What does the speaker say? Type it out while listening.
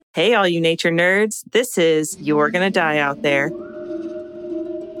Hey, all you nature nerds. This is You're Gonna Die Out There.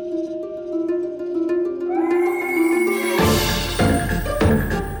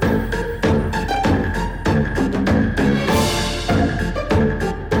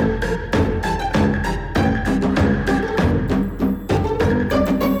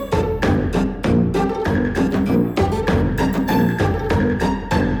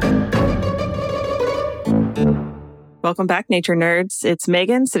 Welcome back, nature nerds. It's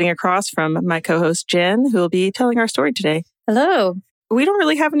Megan sitting across from my co-host Jen, who will be telling our story today. Hello. We don't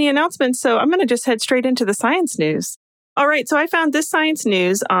really have any announcements, so I'm going to just head straight into the science news. All right, so I found this science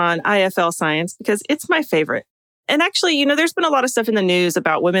news on IFL Science because it's my favorite. And actually, there's been a lot of stuff in the news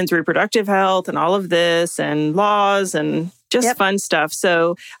about women's reproductive health and all of this and laws and just fun stuff.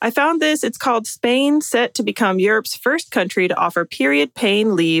 So I found this. It's called Spain Set to Become Europe's First Country to Offer Period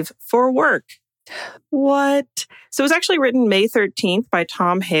Pain Leave for Work. What? So it was actually written May 13th by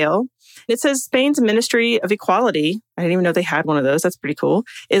Tom Hale. It says Spain's Ministry of Equality, I didn't even know they had one of those, that's pretty cool,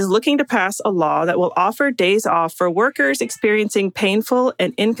 is looking to pass a law that will offer days off for workers experiencing painful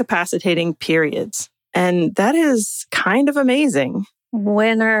and incapacitating periods. And that is kind of amazing.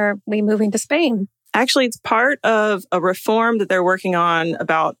 When are we moving to Spain? Actually, it's part of a reform that they're working on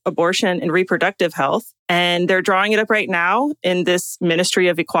about abortion and reproductive health. And they're drawing it up right now in this Ministry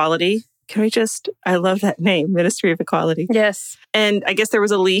of Equality. I love that name, Ministry of Equality. Yes. And I guess there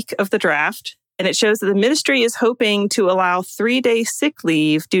was a leak of the draft, and it shows that the ministry is hoping to allow 3-day sick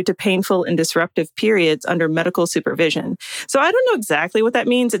leave due to painful and disruptive periods under medical supervision. So I don't know exactly what that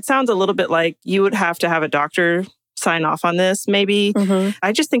means. It sounds a little bit like you would have to have a doctor sign off on this, maybe. Mm-hmm.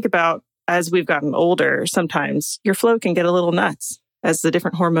 I just think about as we've gotten older, sometimes your flow can get a little nuts as the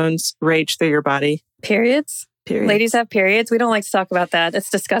different hormones rage through your body. Periods? Ladies have periods. We don't like to talk about that.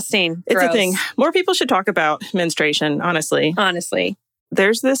 It's disgusting. It's Gross. a thing. More people should talk about menstruation, honestly.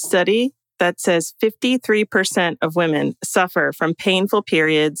 There's this study that says 53% of women suffer from painful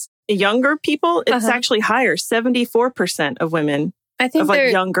periods. Younger people, it's actually higher. 74% of women of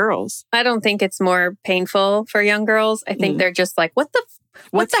young girls. I don't think it's more painful for young girls. I think they're just like,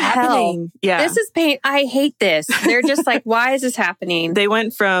 What's the happening? Hell? Yeah. This is pain. I hate this. They're just like, why is this happening? They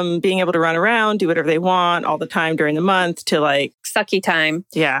went from being able to run around, do whatever they want all the time during the month to like sucky time.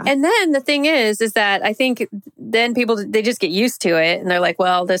 Yeah. And then the thing is that I think then people, they just get used to it and they're like,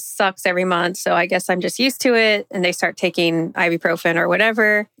 well, this sucks every month. So I guess I'm just used to it. And they start taking ibuprofen or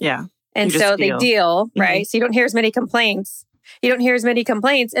whatever. Yeah. And so they deal, right? So you don't hear as many complaints.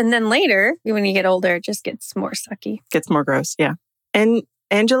 And then later, when you get older, it just gets more sucky. Gets more gross. Yeah. And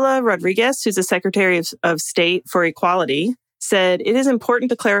Angela Rodriguez, who's the Secretary of State for Equality, said, it is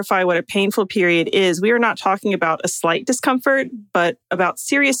important to clarify what a painful period is. We are not talking about a slight discomfort, but about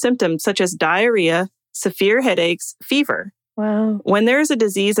serious symptoms such as diarrhea, severe headaches, fever. Wow. When there is a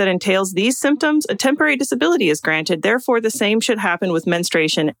disease that entails these symptoms, a temporary disability is granted. Therefore, the same should happen with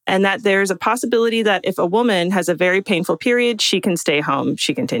menstruation, and that there's a possibility that if a woman has a very painful period, she can stay home,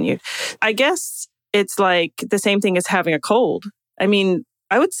 she continued. I guess it's like the same thing as having a cold. I mean,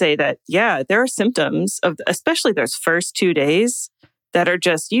 I would say that, there are symptoms of, especially those first 2 days that are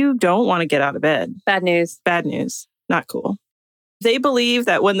just, you don't want to get out of bed. Bad news. Not cool. They believe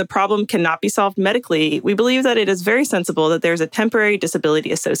that when the problem cannot be solved medically, we believe that it is very sensible that there's a temporary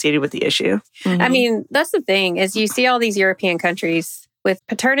disability associated with the issue. Mm-hmm. I mean, that's the thing is you see all these European countries with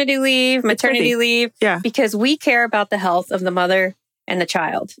paternity leave, maternity leave, because we care about the health of the mother and the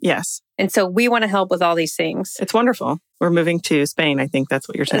child. Yes. And so we want to help with all these things. It's wonderful. We're moving to Spain. I think that's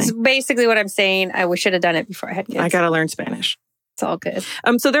what you're saying. That's basically what I'm saying. We should have done it before I had kids. I got to learn Spanish. It's all good.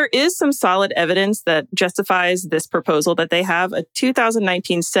 So there is some solid evidence that justifies this proposal that they have. A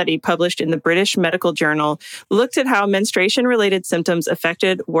 2019 study published in the British Medical Journal looked at how menstruation-related symptoms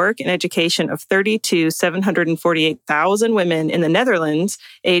affected work and education of 748,000 women in the Netherlands,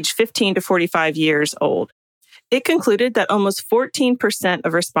 aged 15 to 45 years old. It concluded that almost 14%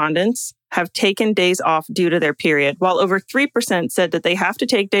 of respondents have taken days off due to their period, while over 3% said that they have to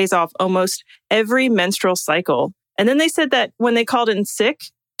take days off almost every menstrual cycle. And then they said that when they called in sick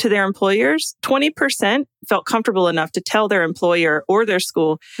to their employers, 20% felt comfortable enough to tell their employer or their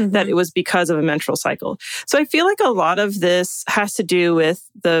school that it was because of a menstrual cycle. So I feel like a lot of this has to do with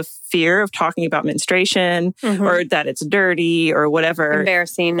the fear of talking about menstruation or that it's dirty or whatever.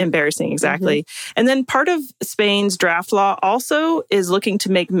 Embarrassing, exactly. And then part of Spain's draft law also is looking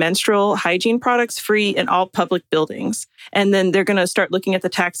to make menstrual hygiene products free in all public buildings. And then they're going to start looking at the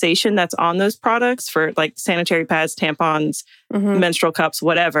taxation that's on those products for like sanitary pads, tampons, menstrual cups,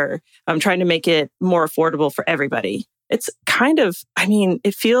 whatever. I'm trying to make it more affordable for everybody. It's kind of,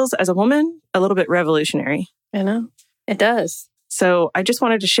 it feels as a woman a little bit revolutionary. I know. It does. So I just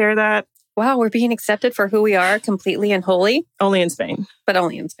wanted to share that. Wow, we're being accepted for who we are completely and wholly. Only in Spain. But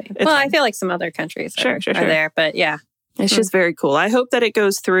only in Spain. Well, fine. I feel like some other countries are there, but yeah. It's just very cool. I hope that it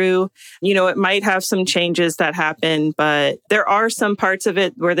goes through. It might have some changes that happen, but there are some parts of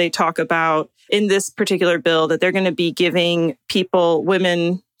it where they talk about in this particular bill that they're going to be giving people,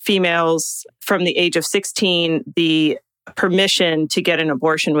 women, females from the age of 16, the permission to get an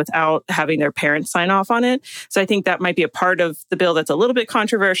abortion without having their parents sign off on it. So I think that might be a part of the bill that's a little bit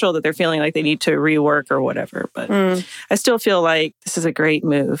controversial, that they're feeling like they need to rework or whatever. But I still feel like this is a great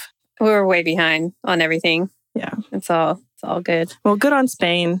move. We're way behind on everything. Yeah. It's all good. Well, good on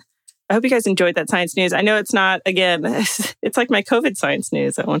Spain. I hope you guys enjoyed that science news. I know it's not, again, it's like my COVID science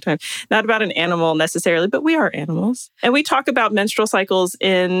news at one time. Not about an animal necessarily, but we are animals. And we talk about menstrual cycles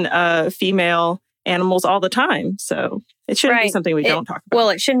in female animals all the time. So it shouldn't be something we don't talk about. Well,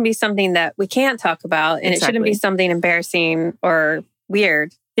 it shouldn't be something that we can't talk about. And It shouldn't be something embarrassing or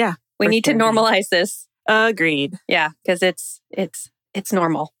weird. Yeah. We need to normalize this. Agreed. Yeah, because it's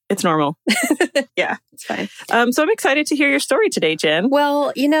normal. It's normal. Yeah. It's fine. So I'm excited to hear your story today, Jen.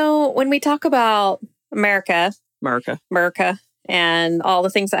 Well, when we talk about America, and all the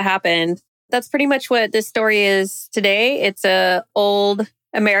things that happened, that's pretty much what this story is today. It's a old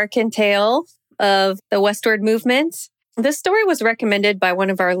American tale of the westward movement. This story was recommended by one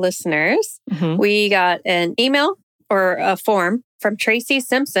of our listeners. Mm-hmm. We got an email or a form from Tracy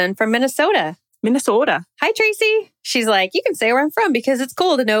Simpson from Minnesota. Hi, Tracy. She's like, you can say where I'm from because it's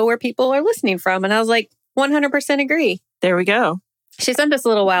cool to know where people are listening from. And I was like, 100% agree. There we go. She sent us a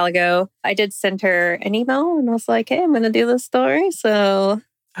little while ago. I did send her an email and I was like, hey, I'm going to do this story. So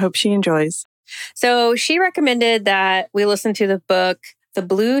I hope she enjoys. So she recommended that we listen to the book, The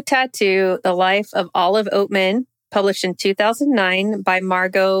Blue Tattoo, The Life of Olive Oatman, published in 2009 by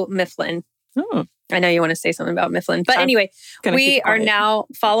Margot Mifflin. Oh. I know you want to say something about Mifflin. But anyway, we are now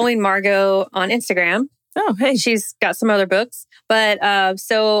following Margot on Instagram. Oh, hey. She's got some other books. But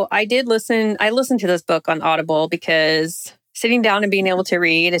so I listened to this book on Audible because sitting down and being able to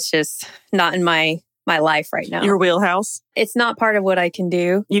read, it's just not in my life right now. Your wheelhouse? It's not part of what I can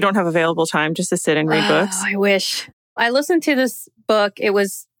do. You don't have available time just to sit and read books? I wish. I listened to this book. It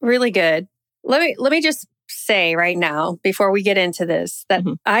was really good. Let me just say right now, before we get into this, that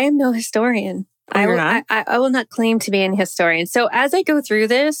I am no historian. I will not claim to be an historian. So as I go through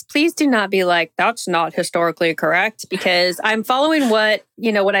this, please do not be like, that's not historically correct, because I'm following what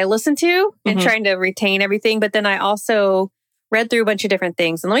I listen to and trying to retain everything. But then I also read through a bunch of different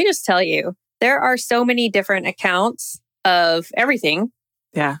things. And let me just tell you, there are so many different accounts of everything.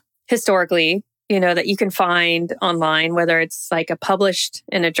 Yeah. Historically, that you can find online, whether it's like published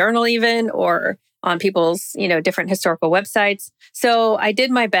in a journal even, or on people's, different historical websites. So I did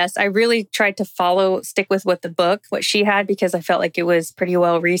my best. I really tried to stick with what she had, because I felt like it was pretty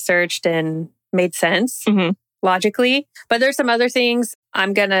well researched and made sense logically. But there's some other things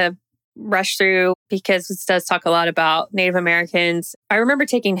I'm going to rush through because it does talk a lot about Native Americans. I remember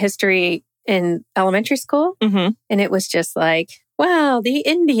taking history in elementary school, and it was just like, wow, the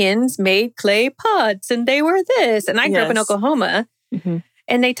Indians made clay pots and they were this. And I grew up in Oklahoma,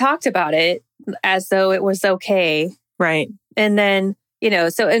 and they talked about it as though it was okay. Right. And then,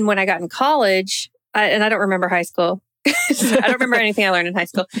 and when I got in college, I don't remember high school. So I don't remember anything I learned in high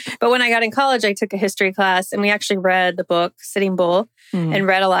school. But when I got in college, I took a history class and we actually read the book Sitting Bull and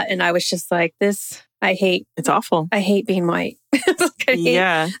read a lot. And I was just like, it's awful. I hate being white.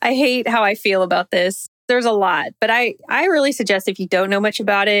 I hate how I feel about this. There's a lot, but I really suggest if you don't know much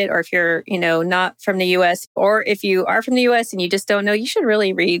about it, or if you're, not from the US, or if you are from the US and you just don't know, you should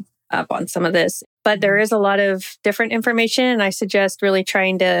really read up on some of this. But there is a lot of different information. And I suggest really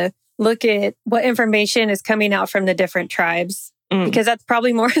trying to look at what information is coming out from the different tribes, because that's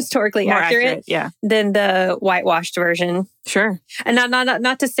probably more historically accurate than the whitewashed version. Sure. And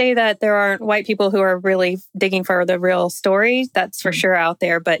not to say that there aren't white people who are really digging for the real story. That's for sure out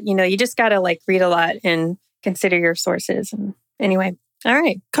there. But, you just got to read a lot and consider your sources. And anyway, all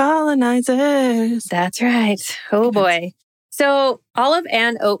right. Colonizers. That's right. Oh, boy. So Olive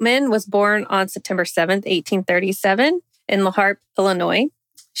Ann Oatman was born on September 7th, 1837 in La Harpe, Illinois.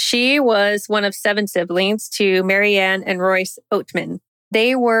 She was one of 7 siblings to Mary Ann and Royce Oatman.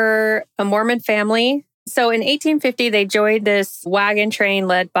 They were a Mormon family. So in 1850, they joined this wagon train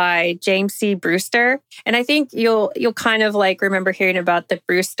led by James C. Brewster. And I think you'll kind of remember hearing about the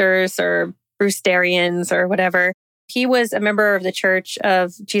Brewsters or Brewsterians or whatever. He was a member of the Church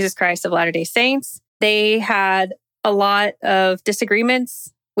of Jesus Christ of Latter-day Saints. They had a lot of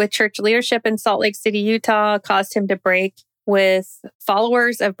disagreements with church leadership in Salt Lake City, Utah, caused him to break with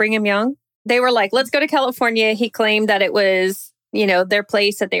followers of Brigham Young. They were like, let's go to California. He claimed that it was their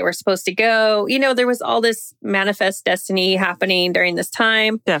place that they were supposed to go. There was all this manifest destiny happening during this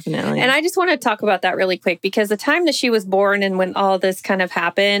time. Definitely. And I just want to talk about that really quick because the time that she was born and when all this kind of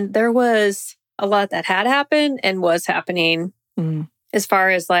happened, there was a lot that had happened and was happening as far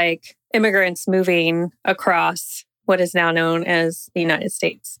as like immigrants moving across what is now known as the United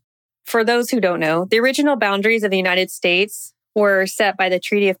States. For those who don't know, the original boundaries of the United States were set by the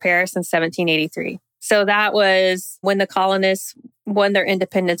Treaty of Paris in 1783. So that was when the colonists won their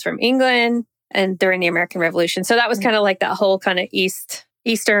independence from England and during the American Revolution. So that was kind of like that whole kind of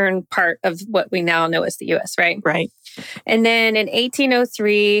eastern part of what we now know as the U.S., right? Right. And then in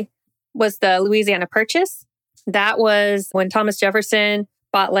 1803 was the Louisiana Purchase. That was when Thomas Jefferson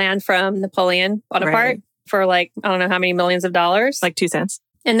bought land from Napoleon Bonaparte for like, I don't know how many millions of dollars. Like 2 cents.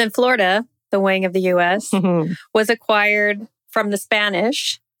 And then Florida, the wing of the U.S., was acquired from the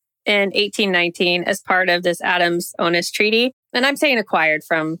Spanish in 1819 as part of this Adams-Onis Treaty. And I'm saying acquired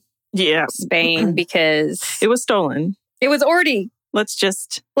from Spain because... it was stolen. It was already... Let's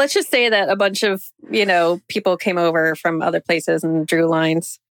just say that a bunch of, people came over from other places and drew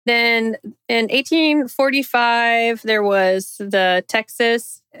lines. Then in 1845, there was the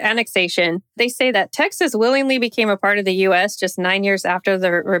Texas annexation. They say that Texas willingly became a part of the U.S. just 9 years after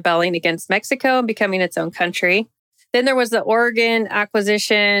the rebelling against Mexico and becoming its own country. Then there was the Oregon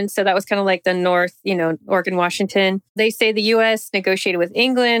acquisition. So that was kind of like the North, Oregon, Washington. They say the U.S. negotiated with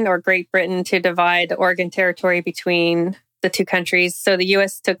England or Great Britain to divide the Oregon territory between the two countries. So the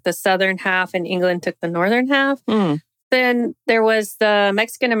U.S. took the southern half and England took the northern half. Then there was the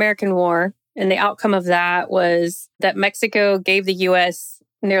Mexican-American War. And the outcome of that was that Mexico gave the U.S.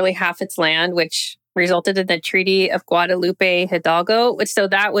 nearly half its land, which resulted in the Treaty of Guadalupe Hidalgo. So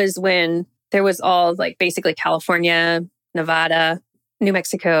that was when there was all like basically California, Nevada, New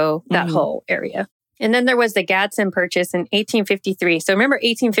Mexico, that whole area. And then there was the Gadsden Purchase in 1853. So remember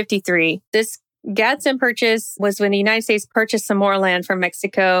 1853, this Gadsden Purchase was when the United States purchased some more land from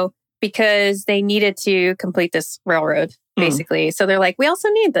Mexico because they needed to complete this railroad, basically. So they're like, we also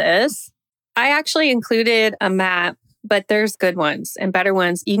need this. I actually included a map, but there's good ones and better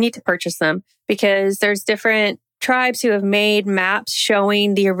ones. You need to purchase them because there's different tribes who have made maps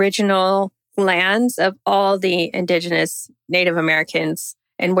showing the original lands of all the indigenous Native Americans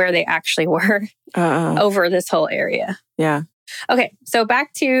and where they actually were over this whole area. Yeah. Okay, so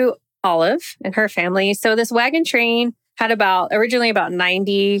back to Olive and her family. So this wagon train had originally about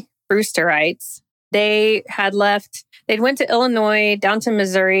 90 Brewsterites. They had left, they'd went to Illinois, down to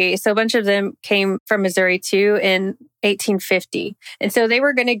Missouri. So a bunch of them came from Missouri too in 1850. And so they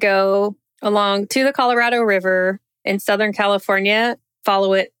were going to go along to the Colorado River in Southern California,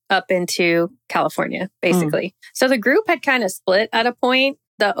 follow it up into California, basically. So the group had kind of split at a point.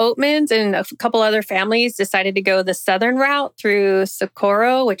 The Oatmans and a couple other families decided to go the southern route through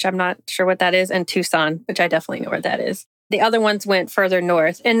Socorro, which I'm not sure what that is, and Tucson, which I definitely know where that is. The other ones went further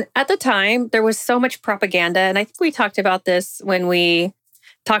north. And at the time, there was so much propaganda. And I think we talked about this when we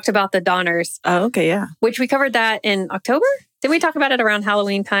talked about the Donners. Oh, okay, yeah. Which we covered that in October. Did we talk about it around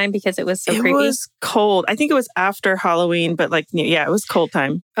Halloween time because it was so creepy? It was cold. I think it was after Halloween, but it was cold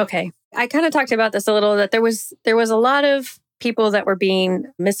time. Okay. I kind of talked about this a little, that there was a lot of people that were being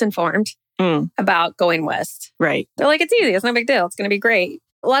misinformed about going west. Right. They're like, it's easy. It's no big deal. It's going to be great.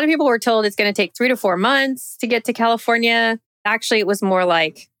 A lot of people were told it's going to take 3 to 4 months to get to California. Actually, it was more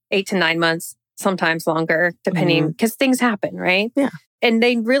like 8 to 9 months, sometimes longer, depending, because things happen, right? Yeah. And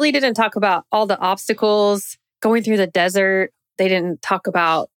they really didn't talk about all the obstacles going through the desert. They didn't talk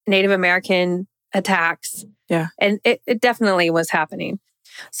about Native American attacks. Yeah. And it definitely was happening.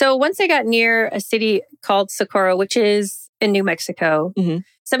 So once they got near a city called Socorro, which is in New Mexico,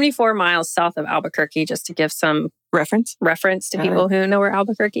 74 miles south of Albuquerque, just to give some reference to people who know where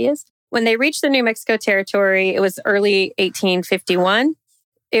Albuquerque is. When they reached the New Mexico territory, it was early 1851.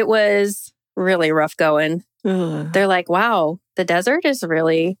 It was really rough going. They're like, wow, the desert is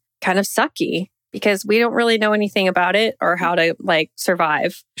really kind of sucky because we don't really know anything about it or how to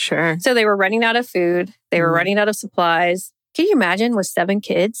survive. Sure. So they were running out of food. They were running out of supplies. Can you imagine with 7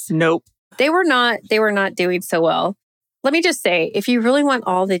 kids? Nope. They were not doing so well. Let me just say, if you really want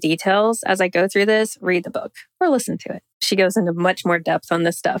all the details as I go through this, read the book or listen to it. She goes into much more depth on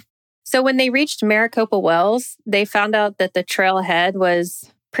this stuff. So when they reached Maricopa Wells, they found out that the trail ahead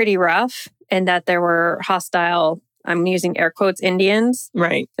was pretty rough and that there were hostile, I'm using air quotes, Indians.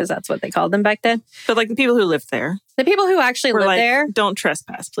 Right. Because that's what they called them back then. But the people who lived there. The people who actually lived there. Don't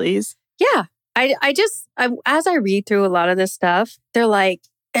trespass, please. Yeah. I as I read through a lot of this stuff, they're like,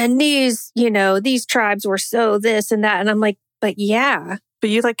 and these tribes were so this and that. And I'm like, but yeah. But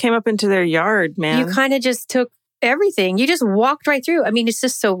you came up into their yard, man. You kind of just took everything. You just walked right through. I mean, it's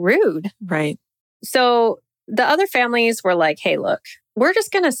just so rude. Right. So the other families were like, hey, look, we're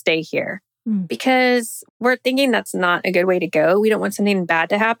just going to stay here because we're thinking that's not a good way to go. We don't want something bad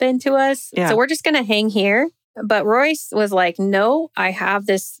to happen to us. Yeah. So we're just going to hang here. But Royce was like, no, I have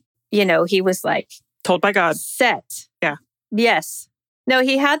this, he was like, told by God. Set. Yeah. Yes. No,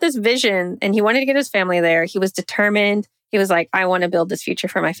 he had this vision and he wanted to get his family there. He was determined. He was like, I want to build this future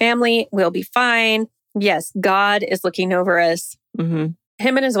for my family. We'll be fine. Yes, God is looking over us. Mm-hmm.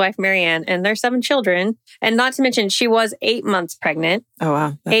 Him and his wife, Marianne, and their 7 children. And not to mention, she was 8 months pregnant. Oh,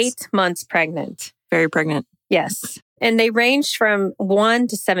 wow. 8 months pregnant. Very pregnant. Yes. And they ranged from 1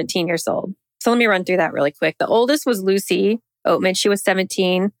 to 17 years old. So let me run through that really quick. The oldest was Lucy Oatman. She was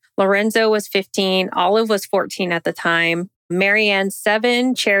 17. Lorenzo was 15. Olive was 14 at the time. Marianne,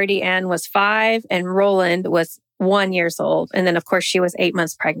 7. Charity Ann was 5. And Roland was 1 year old. And then, of course, she was 8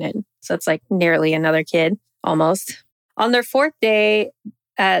 months pregnant. So it's like nearly another kid, almost. On their 4th day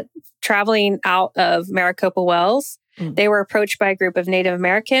traveling out of Maricopa Wells, they were approached by a group of Native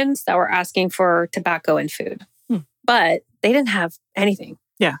Americans that were asking for tobacco and food. But they didn't have anything.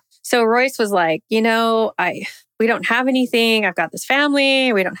 Yeah. So Royce was like, we don't have anything. I've got this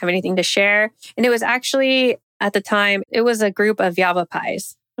family. We don't have anything to share. And it was actually, at the time, it was a group of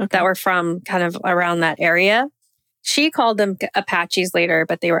Yavapais that were from kind of around that area. She called them Apaches later,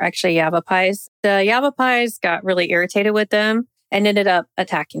 but they were actually Yavapais. The Yavapais got really irritated with them and ended up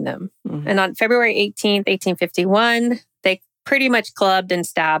attacking them. And on February 18th, 1851, they pretty much clubbed and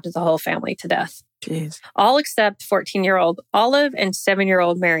stabbed the whole family to death. Jeez. All except 14-year-old Olive and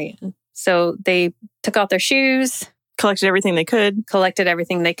 7-year-old Marianne. So they took off their shoes, collected everything they could. Sure.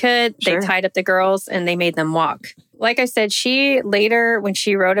 They tied up the girls and they made them walk. Like I said, she later, when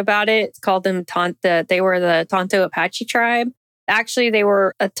she wrote about it, called them they were the Tonto Apache tribe. Actually, they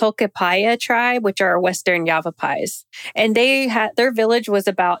were a Tolkapaya tribe, which are Western Yavapais. And their village was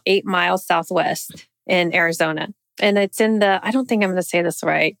about 8 miles southwest in Arizona. And it's in I don't think I'm going to say this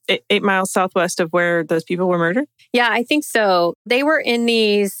right. 8 miles southwest of where those people were murdered? Yeah, I think so. They were in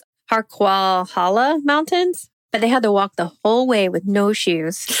these Harquahala Mountains, but they had to walk the whole way with no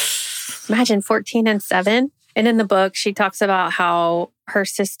shoes. Imagine 14 and 7. And in the book, she talks about how her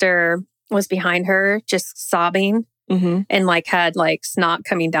sister was behind her just sobbing and had snot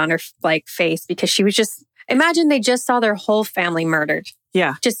coming down her face because she was just, imagine they just saw their whole family murdered.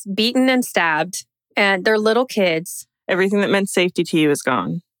 Yeah. Just beaten and stabbed. And their little kids. Everything that meant safety to you is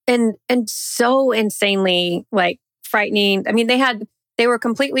gone. And so insanely frightening. I mean, they were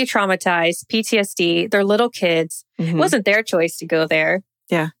completely traumatized, PTSD, their little kids. It wasn't their choice to go there.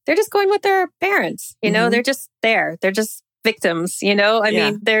 Yeah. They're just going with their parents, they're just there. They're just victims, I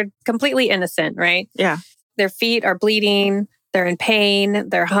mean, they're completely innocent, right? Yeah. Their feet are bleeding. They're in pain.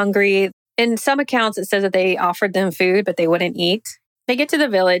 They're hungry. In some accounts, it says that they offered them food, but they wouldn't eat. They get to the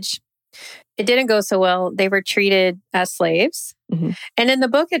village. It didn't go so well. They were treated as slaves. And in the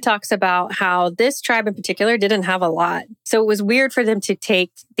book, it talks about how this tribe in particular didn't have a lot. So it was weird for them to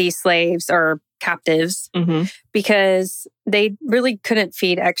take these slaves or captives because they really couldn't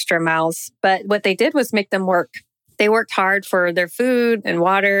feed extra mouths. But what they did was make them work. They worked hard for their food and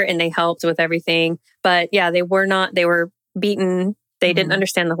water and they helped with everything. But yeah, they were beaten. They didn't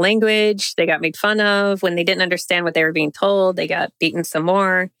understand the language. They got made fun of. When they didn't understand what they were being told, they got beaten some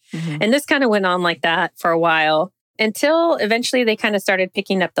more. And this kind of went on like that for a while until eventually they kind of started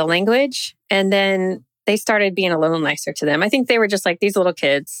picking up the language. And then they started being a little nicer to them. I think they were just like these little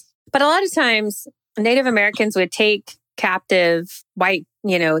kids. But a lot of times Native Americans would take captive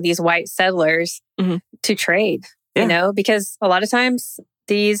these white settlers to trade, because a lot of times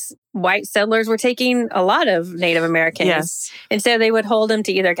these white settlers were taking a lot of Native Americans. Yes. And so they would hold them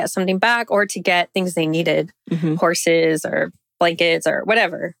to either get something back or to get things they needed, horses or blankets or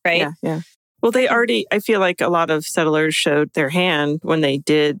whatever, right? Yeah. Well, I feel like a lot of settlers showed their hand when they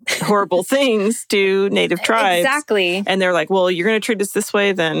did horrible things to Native tribes. Exactly. And they're like, well, you're going to treat us this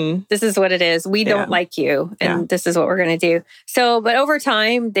way, then... This is what it is. We don't like you. And this is what we're going to do. So, but over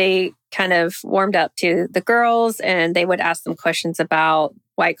time, they kind of warmed up to the girls and they would ask them questions about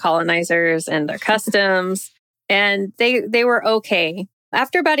white colonizers and their customs. And they were okay.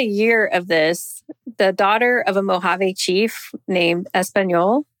 After about a year of this, the daughter of a Mojave chief named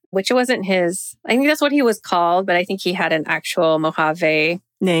Espanol, which wasn't his, I think that's what he was called, but I think he had an actual Mojave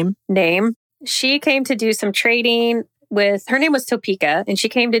name. She came to do some trading her name was Topeka, and she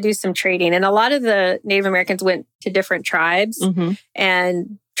came to do some trading. And a lot of the Native Americans went to different tribes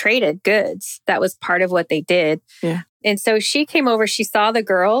and traded goods. That was part of what they did. Yeah. And so she came over, she saw the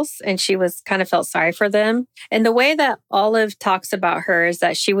girls and she was kind of felt sorry for them. And the way that Olive talks about her is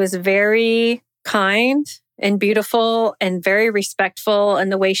that she was very kind and beautiful and very respectful.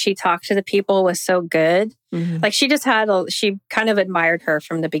 And the way she talked to the people was so good. Mm-hmm. Like she kind of admired her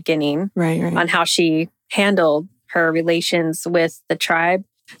from the beginning right. on how she handled her relations with the tribe.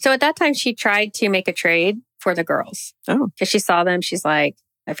 So at that time, she tried to make a trade for the girls. Oh. Because she saw them. She's like,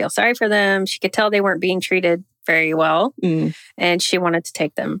 I feel sorry for them. She could tell they weren't being treated very well. And she wanted to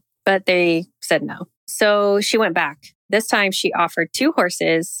take them. But they said no. So she went back. This time she offered 2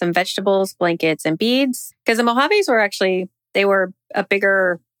 horses, some vegetables, blankets, and beads. Because the Mojaves they were a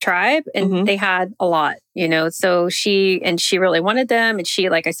bigger tribe and they had a lot, So she really wanted them. And she,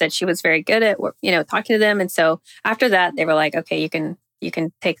 like I said, she was very good at, talking to them. And so after that, they were like, okay, you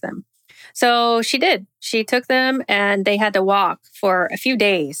can take them. So she did. She took them and they had to walk for a few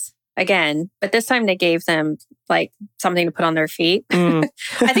days again. But this time they gave them like something to put on their feet.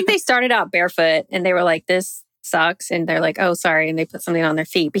 I think they started out barefoot and they were like, this sucks. And they're like, oh, sorry. And they put something on their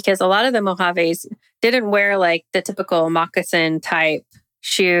feet because a lot of the Mojaves didn't wear like the typical moccasin type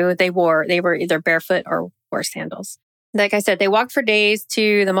shoe. They were either barefoot or wore sandals. Like I said, they walked for days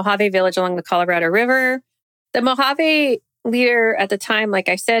to the Mojave village along the Colorado River. The Mojave leader at the time, like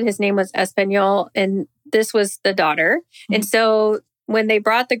I said, his name was Espanol, and this was the daughter. And so when she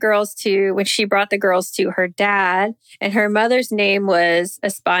brought the girls to her dad, and her mother's name was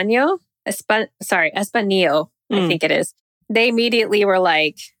Espanio, I think it is. They immediately were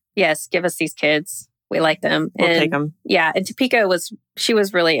like, yes, give us these kids. We like them. We'll take them. Yeah. And Topeka was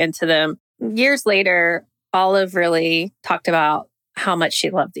really into them. Years later, Olive really talked about how much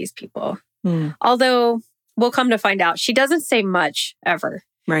she loved these people. Although we'll come to find out, she doesn't say much ever.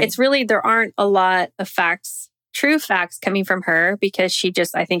 Right. It's really, there aren't a lot of true facts coming from her because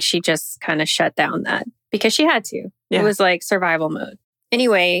I think she just kind of shut down that because she had to. Yeah. It was like survival mode.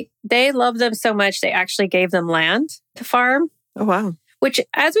 Anyway, they loved them so much, they actually gave them land to farm. Oh, wow. Which,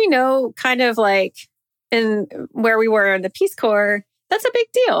 as we know, kind of like in where we were in the Peace Corps, that's a big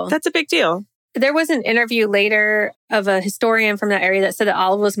deal. That's a big deal. There was an interview later of a historian from that area that said that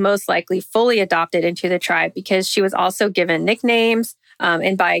Olive was most likely fully adopted into the tribe because she was also given nicknames.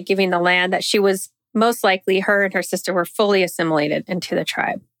 And by giving the land, that she was most likely, her and her sister were fully assimilated into the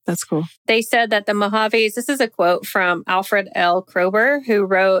tribe. That's cool. They said that the Mojaves, this is a quote from Alfred L. Kroeber, who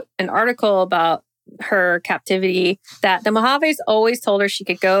wrote an article about her captivity, that the Mojaves always told her she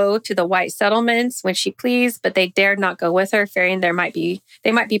could go to the white settlements when she pleased, but they dared not go with her, fearing they might be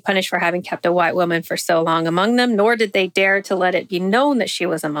punished for having kept a white woman for so long among them, nor did they dare to let it be known that she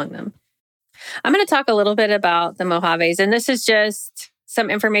was among them. I'm going to talk a little bit about the Mojaves, and this is just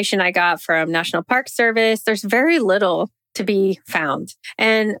some information I got from National Park Service. There's very little to be found.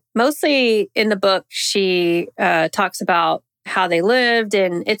 And mostly in the book, she talks about how they lived.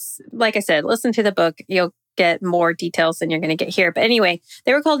 And it's, like I said, listen to the book. You'll get more details than you're going to get here. But anyway,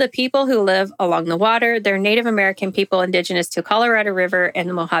 they were called the people who live along the water. They're Native American people indigenous to Colorado River and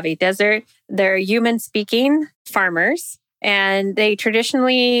the Mojave Desert. They're human-speaking farmers. And they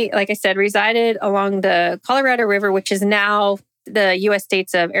traditionally, like I said, resided along the Colorado River, which is now the U.S.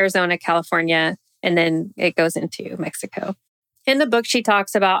 states of Arizona, California, and then it goes into Mexico. In the book, she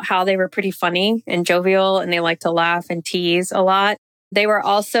talks about how they were pretty funny and jovial, and they liked to laugh and tease a lot. They were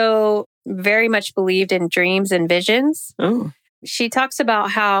also very much believed in dreams and visions. Oh. She talks about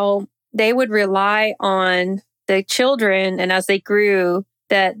how they would rely on the children, and as they grew,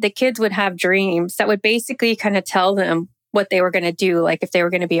 that the kids would have dreams that would basically kind of tell them what they were going to do, like if they were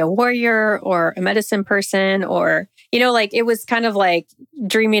going to be a warrior or a medicine person, or, like it was kind of like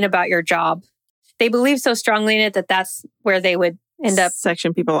dreaming about your job. They believed so strongly in it that that's where they would end up.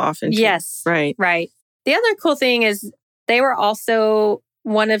 Section people off into. Yes. Right. The other cool thing is they were also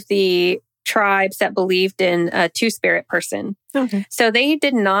one of the tribes that believed in a two-spirit person. Okay. So they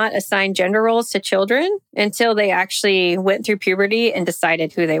did not assign gender roles to children until they actually went through puberty and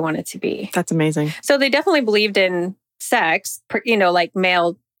decided who they wanted to be. That's amazing. So they definitely believed in sex, like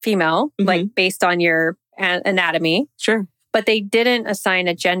male, female, like based on your anatomy. Sure. But they didn't assign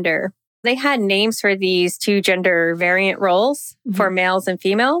a gender. They had names for these two gender variant roles for males and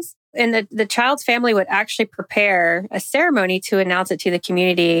females. And the child's family would actually prepare a ceremony to announce it to the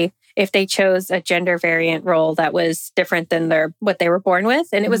community if they chose a gender variant role that was different than what they were born with.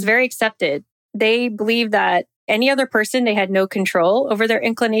 And it was very accepted. They believed that any other person, they had no control over their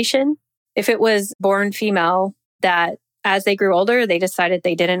inclination. If it was born female, that as they grew older, they decided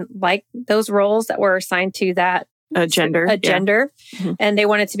they didn't like those roles that were assigned to that gender, and they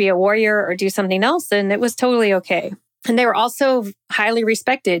wanted to be a warrior or do something else, and it was totally okay. And they were also highly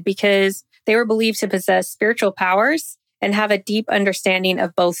respected because they were believed to possess spiritual powers and have a deep understanding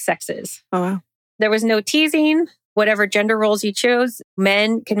of both sexes. Oh, wow. There was no teasing. whatever gender roles you chose,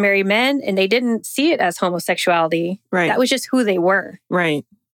 men can marry men, and they didn't see it as homosexuality. Right. That was just who they were. Right.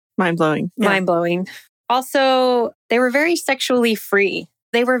 Mind-blowing. Yeah. Mind-blowing. Also, they were very sexually free.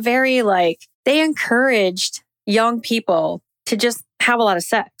 They were very they encouraged young people to just have a lot of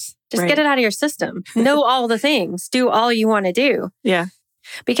sex. Just get it out of your system. Know all the things. Do all you want to do. Yeah.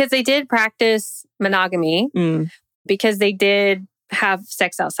 Because they did practice monogamy. Because they did have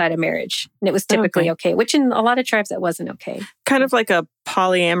sex outside of marriage. And it was typically okay, which in a lot of tribes, that wasn't okay. Kind of like a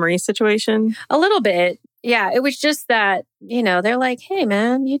polyamory situation. A little bit. Yeah. It was just that, they're like, hey,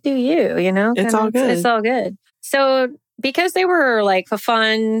 man, you do you, It's all good. It's all good. So because they were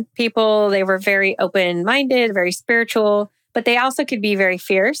fun people, they were very open-minded, very spiritual, but they also could be very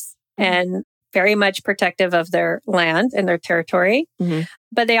fierce and very much protective of their land and their territory.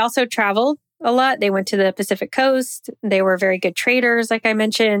 But they also traveled a lot. They went to the Pacific coast. They were very good traders, like I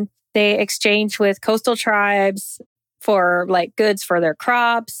mentioned. They exchanged with coastal tribes for goods for their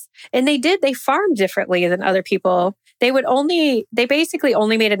crops. And they farmed differently than other people. They basically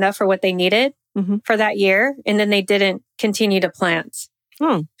only made enough for what they needed for that year. And then they didn't continue to plant,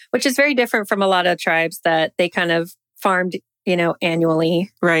 which is very different from a lot of tribes that they kind of farmed,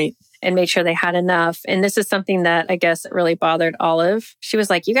 annually. Right. And made sure they had enough. And this is something that I guess really bothered Olive. She was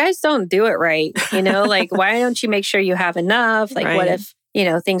like, you guys don't do it right. Why don't you make sure you have enough? What if,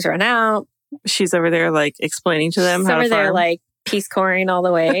 things run out? She's over there explaining to them how to farm. There Peace Corps all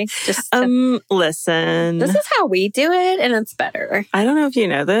the way. Just listen. This is how we do it, and it's better. I don't know if you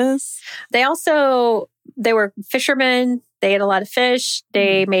know this. They were fishermen. They ate a lot of fish.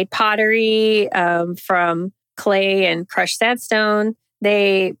 They made pottery from clay and crushed sandstone.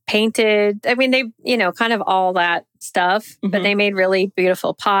 They painted, kind of all that stuff, but they made really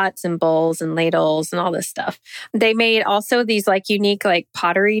beautiful pots and bowls and ladles and all this stuff. They made also these unique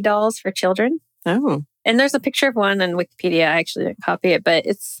pottery dolls for children. Oh. And there's a picture of one on Wikipedia. I actually didn't copy it, but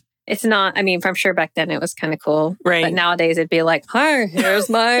it's not, I'm sure back then it was kind of cool. Right. But nowadays it'd be like, hi, here's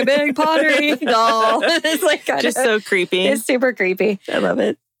my big pottery doll. It's just so creepy. It's super creepy. I love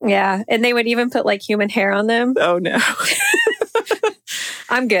it. Yeah. And they would even put human hair on them. Oh, no.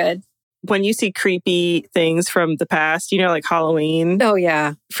 I'm good. When you see creepy things from the past, Halloween. Oh,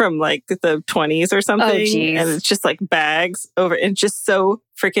 yeah. From the 20s or something. Oh, geez. And it's just bags over. And just so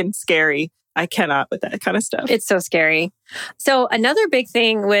freaking scary. I cannot with that kind of stuff. It's so scary. So another big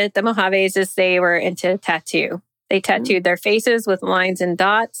thing with the Mojaves is they were into tattoo. They tattooed their faces with lines and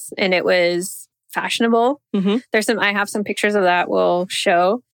dots, and it was fashionable. I have some pictures of that we'll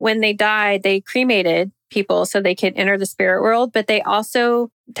show. When they died, they cremated people so they could enter the spirit world, but they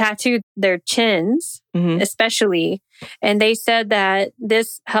also tattooed their chins, especially. And they said that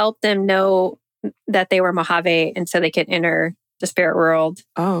this helped them know that they were Mojave, and so they could enter the spirit world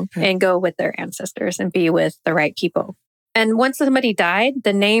and go with their ancestors and be with the right people. And once somebody died,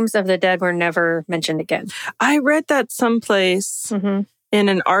 the names of the dead were never mentioned again. I read that someplace in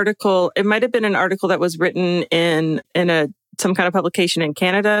an article. It might have been an article that was written in some kind of publication in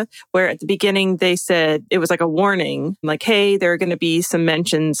Canada, where at the beginning they said it was a warning, hey, there are going to be some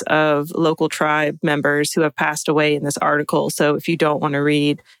mentions of local tribe members who have passed away in this article. So if you don't want to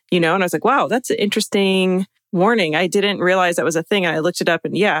read, and I was like, wow, that's an interesting warning. I didn't realize that was a thing. And I looked it up,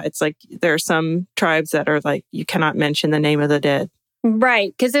 and it's there are some tribes that are you cannot mention the name of the dead.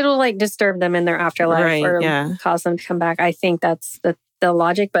 Right. Because it'll disturb them in their afterlife or cause them to come back. I think that's the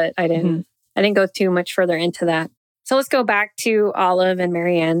logic, but I didn't go too much further into that. So let's go back to Olive and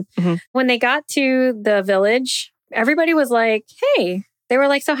Marianne. When they got to the village, everybody was like, hey, they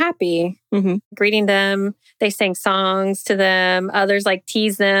were so happy, greeting them. They sang songs to them. Others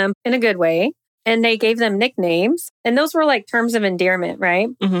teased them in a good way. And they gave them nicknames. And those were terms of endearment, right?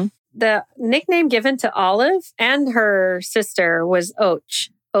 The nickname given to Olive and her sister was Och,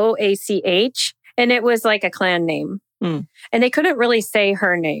 O-A-C-H. And it was a clan name. And they couldn't really say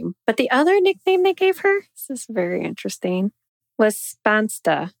her name. But the other nickname they gave her, this is very interesting, was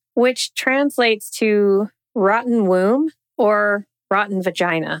Spansta, which translates to rotten womb or rotten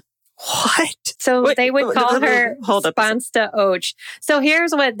vagina. What? So they would call her Spansta Och. So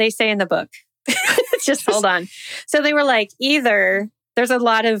here's what they say in the book. Just hold on. So they were either, there's a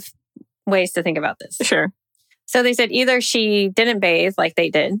lot of ways to think about this. Sure. So they said either she didn't bathe like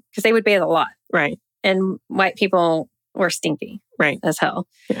they did, because they would bathe a lot. Right. And white people were stinky. Right. As hell.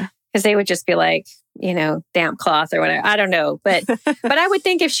 Yeah. Because they would just be damp cloth or whatever. I don't know. But but I would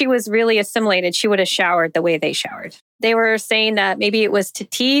think if she was really assimilated, she would have showered the way they showered. They were saying that maybe it was to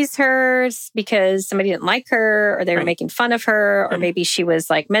tease her because somebody didn't like her, or they were making fun of her, or maybe she was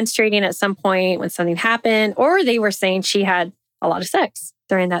menstruating at some point when something happened, or they were saying she had a lot of sex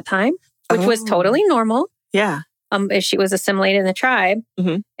during that time, which was totally normal. Yeah. if she was assimilated in the tribe,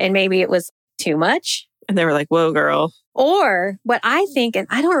 and maybe it was too much. And they were like, whoa, girl. Or what I think, and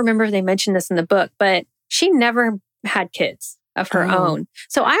I don't remember if they mentioned this in the book, but she never had kids of her own.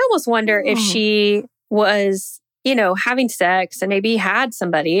 So I almost wonder if she was, having sex and maybe had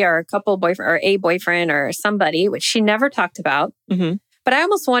somebody or a couple boyfriend or a boyfriend or somebody, which she never talked about. But I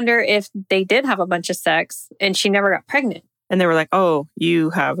almost wonder if they did have a bunch of sex and she never got pregnant. And they were like, oh, you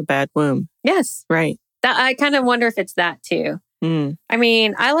have a bad womb. Yes. Right. That I kind of wonder if it's that too. I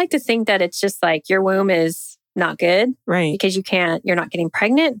mean, I like to think that it's just like your womb is not good. Right. Because you're not getting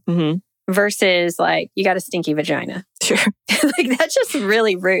pregnant versus like you got a stinky vagina. Sure. Like that's just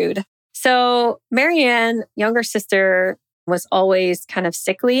really rude. So Marianne, younger sister, was always kind of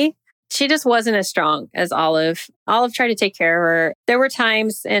sickly. She just wasn't as strong as Olive. Olive tried to take care of her. There were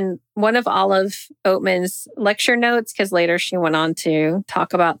times in one of Olive Oatman's lecture notes, because later she went on to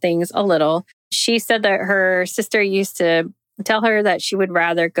talk about things a little. She said that her sister used to tell her that she would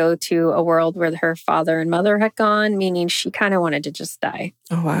rather go to a world where her father and mother had gone, meaning she kind of wanted to just die.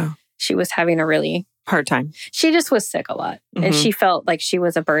 Oh, wow. She was having a really hard time. She just was sick a lot. And she felt like she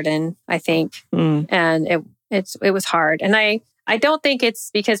was a burden, I think. And it was hard. And I don't think it's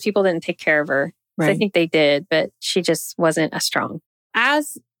because people didn't take care of her. Right. I think they did, but she just wasn't as strong.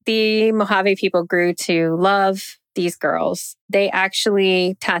 As the Mojave people grew to love these girls, they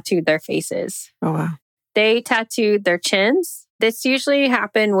actually tattooed their faces. Oh, wow. They tattooed their chins. This usually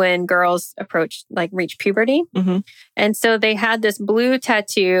happened when girls reach puberty. And so they had this blue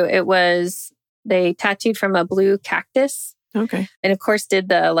tattoo. They tattooed from a blue cactus. Okay. And of course did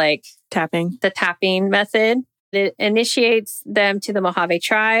the tapping method. It initiates them to the Mojave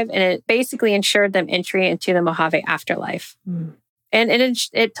tribe, and it basically ensured them entry into the Mojave afterlife. And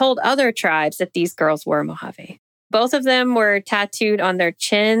it told other tribes that these girls were Mojave. Both of them were tattooed on their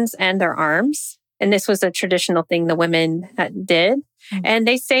chins and their arms. And this was a traditional thing the women did. And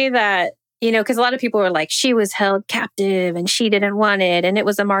they say that, because a lot of people were like, she was held captive and she didn't want it. And it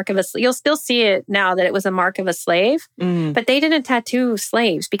was a mark of a slave. You'll still see it now that it was a mark of a slave. But they didn't tattoo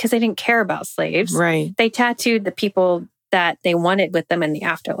slaves because they didn't care about slaves. Right. They tattooed the people that they wanted with them in the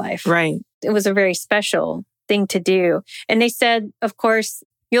afterlife. Right. It was a very special thing to do. And they said, of course,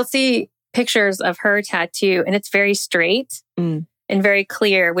 you'll see pictures of her tattoo and it's very straight. And very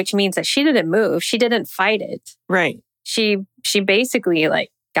clear, which means that she didn't move. She didn't fight it. Right. She basically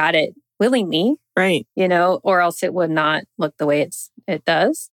got it willingly. Right. Or else it would not look the way it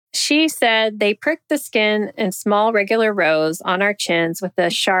does. She said they pricked the skin in small regular rows on our chins with a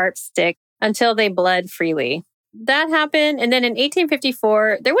sharp stick until they bled freely. That happened. And then in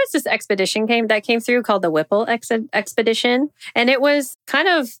 1854, there was this expedition that came through called the Whipple Expedition. And it was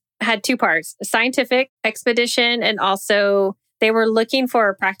had two parts, a scientific expedition and also they were looking for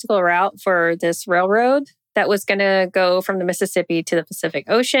a practical route for this railroad that was going to go from the Mississippi to the Pacific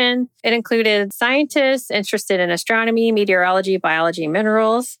Ocean. It included scientists interested in astronomy, meteorology, biology,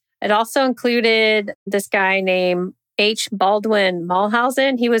 minerals. It also included this guy named H. Baldwin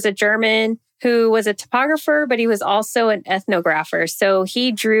Mulhausen. He was a German who was a topographer, but he was also an ethnographer. So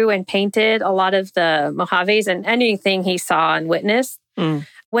he drew and painted a lot of the Mojaves and anything he saw and witnessed.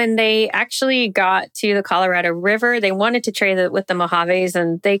 When they actually got to the Colorado River, they wanted to trade with the Mojaves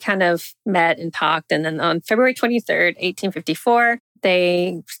and they kind of met and talked. And then on February 23rd, 1854,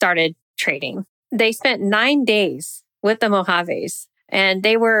 they started trading. They spent 9 days with the Mojaves. And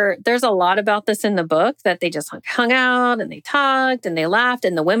there's a lot about this in the book that they just hung out and they talked and they laughed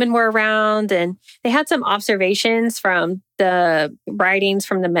and the women were around. And they had some observations from the writings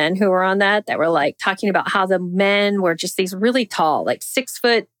from the men who were on that were talking about how the men were just these really tall, 6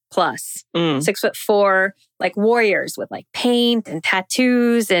 foot plus, 6'4", warriors with paint and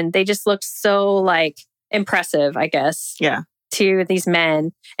tattoos. And they just looked so impressive, I guess. Yeah. To these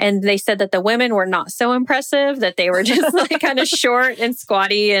men. And they said that the women were not so impressive, that they were just kind of short and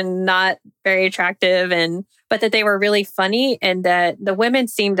squatty and not very attractive, but that they were really funny and that the women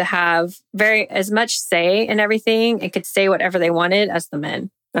seemed to have as much say in everything and could say whatever they wanted as the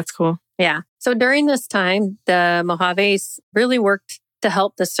men. That's cool. Yeah. So during this time, the Mojaves really worked to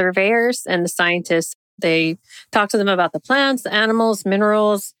help the surveyors and the scientists. They talked to them about the plants, the animals,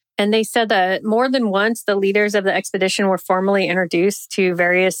 minerals. And they said that more than once, the leaders of the expedition were formally introduced to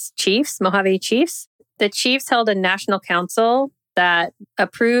various chiefs, Mojave chiefs. The chiefs held a national council that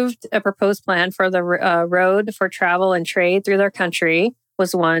approved a proposed plan for the road for travel and trade through their country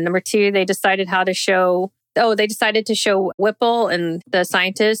was one. Number two, they decided to show Whipple and the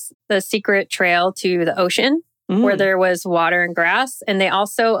scientists the secret trail to the ocean where there was water and grass. And they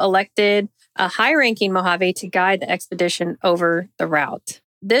also elected a high-ranking Mojave to guide the expedition over the route.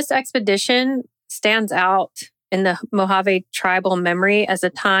 This expedition stands out in the Mojave tribal memory as a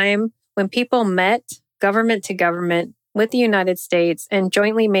time when people met government to government with the United States and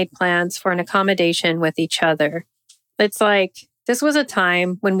jointly made plans for an accommodation with each other. It's like, this was a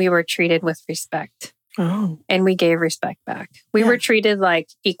time when we were treated with respect. Oh. And we gave respect back. We were treated like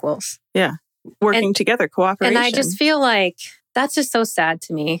equals. Yeah. Working together, cooperation. And I just feel like that's just so sad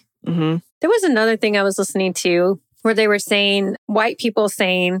to me. Mm-hmm. There was another thing I was listening to where they were saying, white people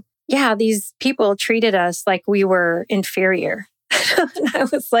saying, yeah, these people treated us like we were inferior. And I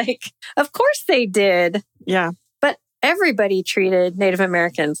was like, of course they did. Yeah. But everybody treated Native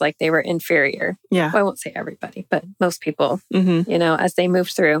Americans like they were inferior. Yeah. Well, I won't say everybody, but most people, Mm-hmm. you know, as they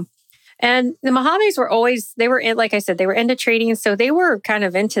moved through. And the Mojaves were always, they were, like I said, they were into trading. So they were kind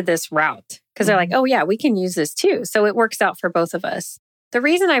of into this route because they're like, oh yeah, we can use this too. So it works out for both of us. The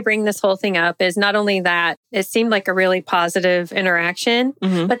reason I bring this whole thing up is not only that it seemed like a really positive interaction,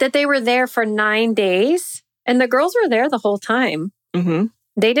 Mm-hmm. but that they were there for 9 days and the girls were there the whole time. Mm-hmm.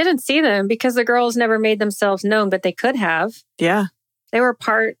 They didn't see them because the girls never made themselves known, but they could have. Yeah. They were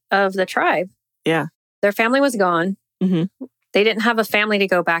part of the tribe. Yeah. Their family was gone. Mm-hmm. They didn't have a family to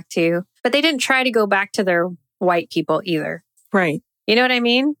go back to, but they didn't try to go back to their white people either. Right. You know what I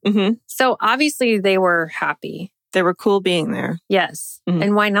mean? Mm-hmm. So obviously they were happy. They were cool being there. Yes. Mhm.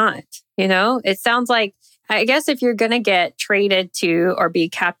 And why not? You know, it sounds like, I guess if you're going to get traded to or be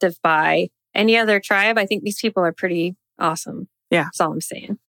captive by any other tribe, I think these people are pretty awesome. Yeah. That's all I'm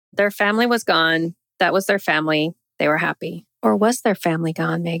saying. Their family was gone. That was their family. They were happy. Or was their family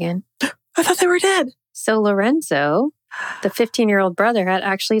gone, Megan? I thought they were dead. So Lorenzo, the 15-year-old brother, had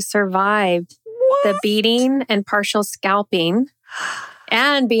actually survived the beating and partial scalping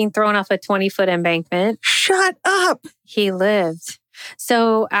and being thrown off a 20-foot embankment. Shut up. He lived.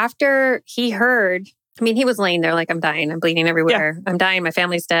 So after he heard, I mean, he was laying there like, I'm dying. I'm bleeding everywhere. I'm dying. My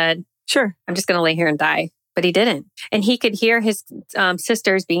family's dead. Sure. I'm just going to lay here and die. But he didn't. And he could hear his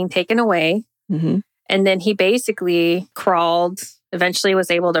sisters being taken away. Mm-hmm. And then he basically crawled, eventually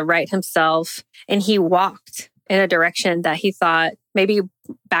was able to right himself. And he walked in a direction that he thought, maybe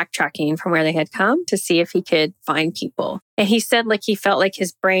backtracking from where they had come to see if he could find people. And he said like he felt like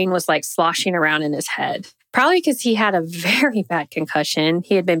his brain was like sloshing around in his head. Probably because he had a very bad concussion.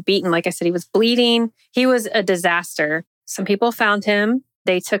 He had been beaten. Like I said, he was bleeding. He was a disaster. Some people found him.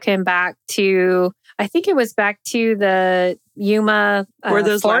 They took him back to, I think it was back to the Yuma Where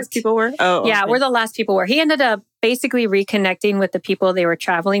those fort. last people were? Oh, Yeah, okay. where the last people were. He ended up basically reconnecting with the people they were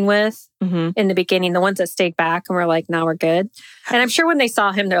traveling with Mm-hmm. in the beginning, the ones that stayed back and were like, now we're good. And I'm sure when they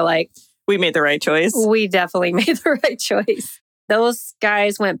saw him, they're like, We made the right choice. we definitely made the right choice. Those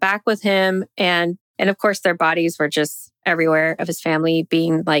guys went back with him. And of course, their bodies were just everywhere of his family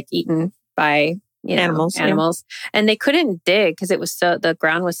being like eaten by Animals, yeah. animals. And they couldn't dig because the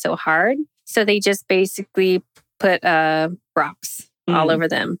ground was so hard. So they just basically put rocks all over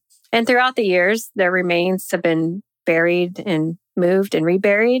them. And throughout the years, their remains have been buried and moved and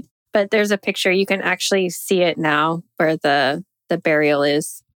reburied. But there's a picture, you can actually see it now where the burial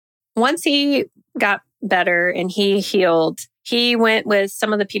is. Once he got better and he healed, he went with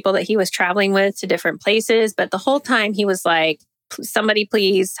some of the people that he was traveling with to different places. But the whole time he was like, somebody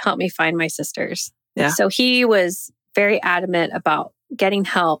please help me find my sisters. Yeah. So he was very adamant about getting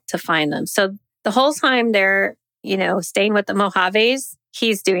help to find them. So the whole time they're, staying with the Mojaves,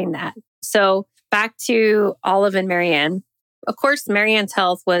 he's doing that. So back to Olive and Marianne. Of course, Marianne's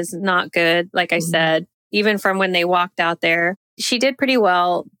health was not good. Like I said, even from when they walked out there, she did pretty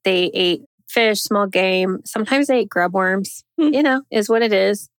well. They ate fish, small game. Sometimes they ate grub worms, is what it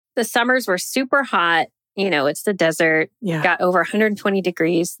is. The summers were super hot. It's the desert. Yeah. Got over 120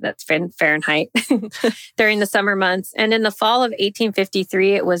 degrees. That's Fahrenheit during the summer months. And in the fall of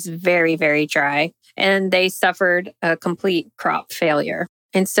 1853, it was very, very dry. And they suffered a complete crop failure.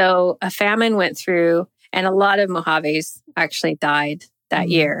 And so a famine went through, and a lot of Mojaves actually died that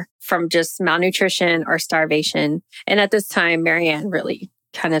year from just malnutrition or starvation. And at this time, Marianne really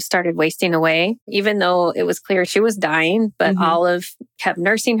kind of started wasting away, even though it was clear she was dying. But Olive kept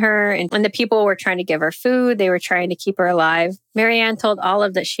nursing her. And when the people were trying to give her food, they were trying to keep her alive. Marianne told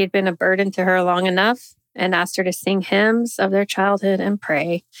Olive that she had been a burden to her long enough and asked her to sing hymns of their childhood and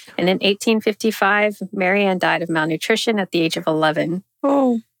pray. And in 1855, Marianne died of malnutrition at the age of 11.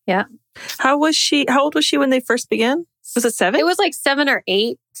 Oh. Yeah. How old was she when they first began? Was it 7? It was like 7 or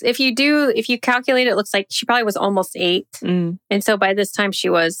 8. If you calculate it, looks like she probably was almost 8. And so by this time she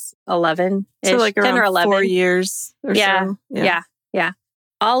was 11. So like around 10 or 11. 4 years or so. Yeah.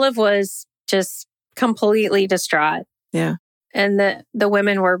 Olive was just completely distraught. Yeah. And the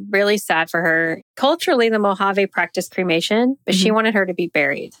women were really sad for her. Culturally, the Mojave practiced cremation, but she wanted her to be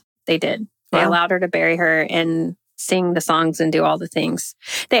buried. They did. They Wow. allowed her to bury her and sing the songs and do all the things.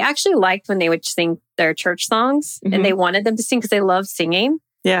 They actually liked when they would sing their church songs and they wanted them to sing because they loved singing.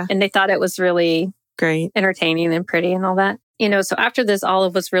 Yeah. And they thought it was really Great. entertaining and pretty and all that. So after this,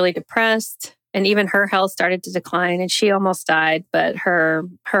 Olive was really depressed and even her health started to decline and she almost died. But her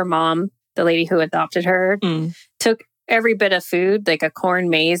mom, the lady who adopted her, took every bit of food, like a corn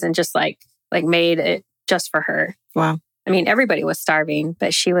maze, and just like made it just for her. Wow. I mean, everybody was starving,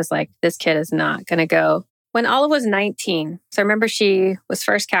 but she was like, this kid is not going to go. When Olive was 19, so I remember she was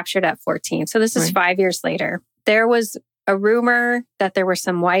first captured at 14. So this is 5 years later. There was a rumor that there were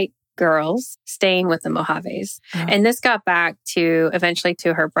some white girls staying with the Mojaves. Oh. And this got back to eventually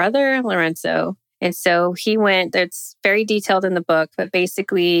to her brother, Lorenzo. And so he went, it's very detailed in the book, but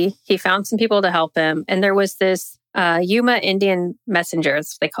basically he found some people to help him. And there was this Yuma Indian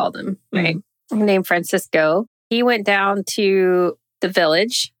messengers, they called him, right? Named Francisco. He went down to the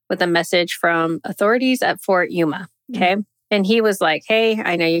village with a message from authorities at Fort Yuma. Okay. And he was like, hey,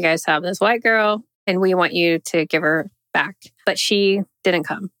 I know you guys have this white girl and we want you to give her back. But she didn't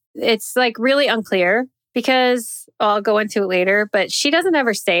come. It's like really unclear because I'll go into it later, but she doesn't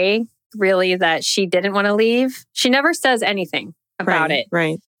ever say really that she didn't want to leave. She never says anything about it.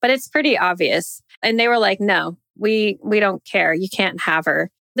 Right. But it's pretty obvious. And they were like, no, we don't care. You can't have her.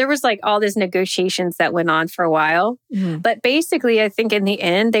 There was like all these negotiations that went on for a while. But basically, I think in the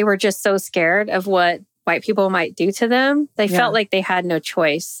end, they were just so scared of what white people might do to them. They felt like they had no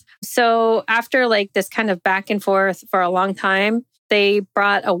choice. So after like this kind of back and forth for a long time, they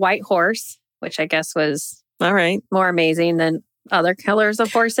brought a white horse, which I guess was All right. more amazing than other colors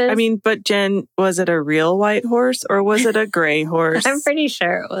of horses. I mean, but Jen, was it a real white horse or was it a gray horse? I'm pretty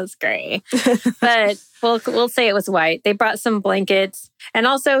sure it was gray, but we'll say it was white. They brought some blankets. And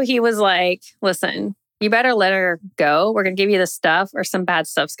also he was like, listen, you better let her go. We're going to give you the stuff or some bad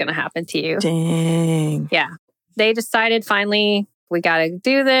stuff's going to happen to you. Dang. Yeah. They decided finally, we got to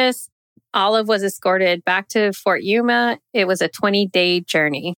do this. Olive was escorted back to Fort Yuma. It was a 20-day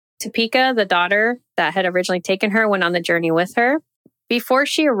journey. Topeka, the daughter that had originally taken her, went on the journey with her. Before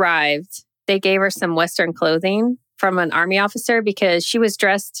she arrived, they gave her some Western clothing from an army officer because she was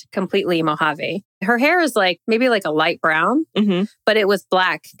dressed completely Mojave. Her hair is maybe like a light brown, but it was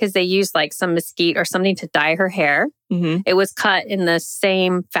black because they used like some mesquite or something to dye her hair. It was cut in the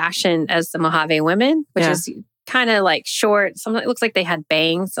same fashion as the Mojave women, which is kind of like short. It looks like they had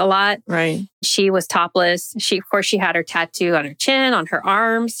bangs a lot. Right. She was topless. Of course, she had her tattoo on her chin, on her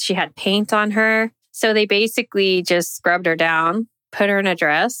arms. She had paint on her. So they basically just scrubbed her down, put her in a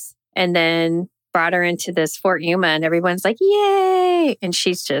dress, and then brought her into this Fort Yuma. And everyone's like, yay! And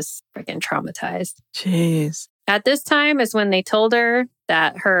she's just freaking traumatized. Jeez. At this time is when they told her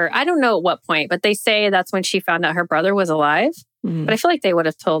that I don't know at what point, but they say that's when she found out her brother was alive. But I feel like they would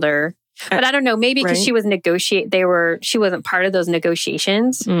have told her. But I don't know, maybe because she was she wasn't part of those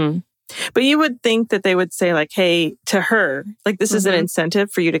negotiations. But you would think that they would say like, hey, to her, like this is an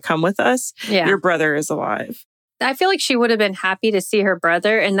incentive for you to come with us. Yeah. Your brother is alive. I feel like she would have been happy to see her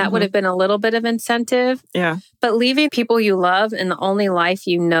brother and that would have been a little bit of incentive. Yeah. But leaving people you love and the only life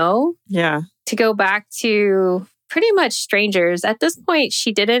you know to go back to pretty much strangers. At this point,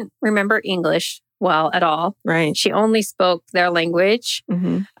 she didn't remember English well at all. Right. She only spoke their language.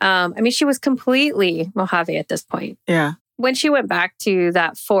 I mean, she was completely Mojave at this point. Yeah. When she went back to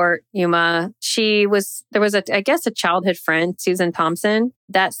that Fort Yuma, there was a childhood friend, Susan Thompson,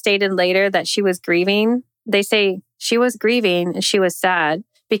 that stated later that she was grieving. They say she was grieving and she was sad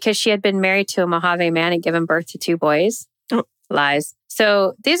because she had been married to a Mojave man and given birth to 2 boys. Oh. Lies.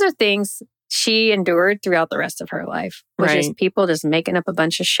 So these are things she endured throughout the rest of her life, which is people just making up a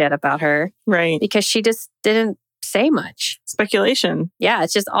bunch of shit about her. Right. Because she just didn't say much. Speculation. Yeah,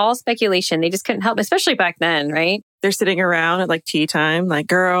 it's just all speculation. They just couldn't help, especially back then, right? They're sitting around at like tea time, like,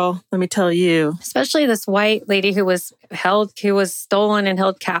 girl, let me tell you. Especially this white lady who was stolen and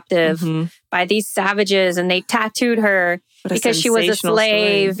held captive by these savages, and they tattooed her because she was a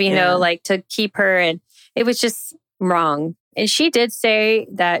slave, you know, like to keep her. And it was just wrong. And she did say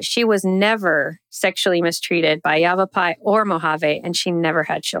that she was never sexually mistreated by Yavapai or Mojave, and she never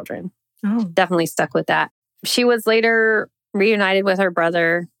had children. Oh. Definitely stuck with that. She was later reunited with her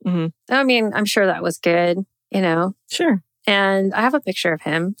brother. I mean, I'm sure that was good, you know? Sure. And I have a picture of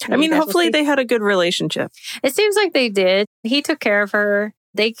him. I mean, hopefully they had a good relationship. It seems like they did. He took care of her.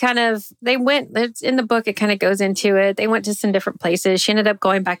 They went, in the book, it kind of goes into it. They went to some different places. She ended up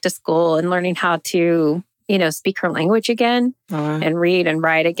going back to school and learning how to, you know, speak her language again and read and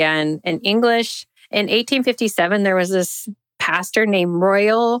write again in English. In 1857, there was this pastor named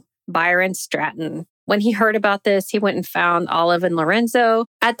Royal Byron Stratton. When he heard about this, he went and found Olive and Lorenzo.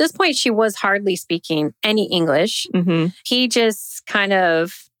 At this point, she was hardly speaking any English. Mm-hmm. He just kind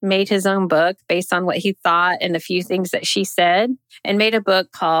of made his own book based on what he thought and a few things that she said, and made a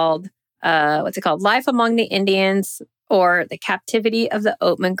book called, Life Among the Indians, or The Captivity of the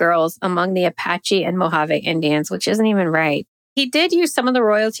Oatman Girls Among the Apache and Mojave Indians, which isn't even right. He did use some of the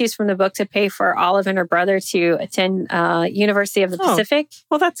royalties from the book to pay for Olive and her brother to attend University of the Pacific.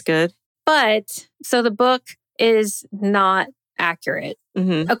 Well, that's good. But so the book is not accurate.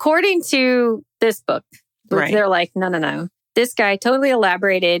 Mm-hmm. According to this book, Right. they're like, no. This guy totally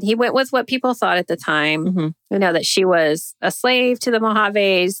elaborated. He went with what people thought at the time. Mm-hmm. You know, that she was a slave to the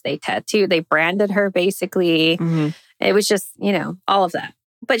Mojaves. They branded her basically. Mm-hmm. It was just, all of that.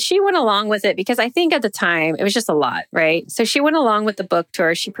 But she went along with it because I think at the time it was just a lot, right? So she went along with the book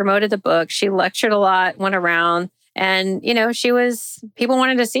tour. She promoted the book. She lectured a lot, went around. And, people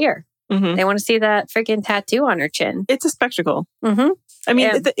wanted to see her. Mm-hmm. They want to see that freaking tattoo on her chin. It's a spectacle. Mm-hmm. I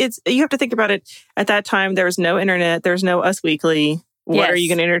mean, you have to think about it. At that time, there was no internet. There was no Us Weekly. What are you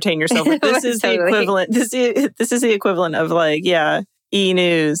going to entertain yourself with? This is the equivalent. This is the equivalent of E!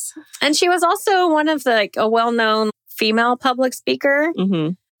 News. And she was also one of a well-known female public speaker. Mm-hmm.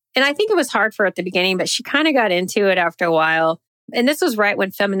 And I think it was hard for her at the beginning, but she kind of got into it after a while. And this was right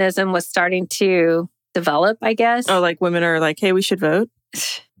when feminism was starting to develop, I guess. Oh, like women are like, hey, we should vote.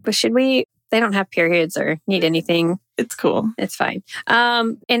 But should we? They don't have periods or need anything. It's cool. It's fine.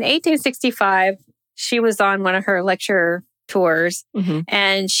 In 1865, she was on one of her lecture tours, mm-hmm.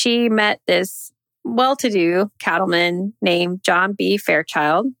 and she met this well-to-do cattleman named John B.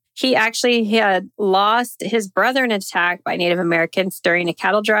 Fairchild. He had lost his brother in an attack by Native Americans during a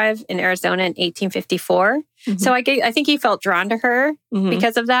cattle drive in Arizona in 1854. Mm-hmm. So I think he felt drawn to her mm-hmm.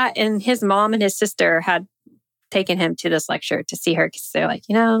 because of that. And his mom and his sister had taken him to this lecture to see her because they're like,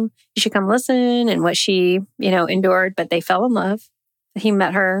 you should come listen and what she, endured. But they fell in love. He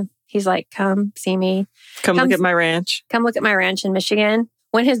met her. He's like, come see me. Come look at my ranch. Come look at my ranch in Michigan.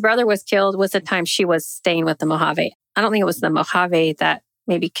 When his brother was killed was the time she was staying with the Mojave. I don't think it was the Mojave that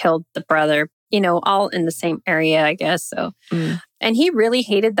maybe killed the brother, all in the same area, I guess. So, And he really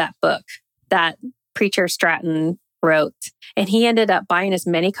hated that book that Preacher Stratton wrote. And he ended up buying as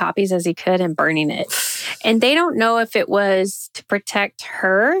many copies as he could and burning it. And they don't know if it was to protect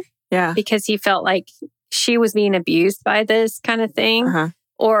her. Yeah. Because he felt like she was being abused by this kind of thing. Uh-huh.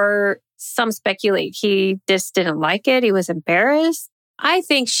 Or some speculate he just didn't like it. He was embarrassed. I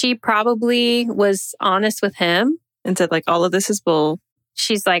think she probably was honest with him. And said all of this is bull.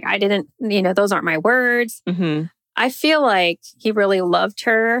 She's like, I didn't, those aren't my words. Mm-hmm. I feel like he really loved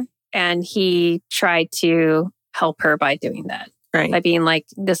her and he tried to help her by doing that. Right. By being like,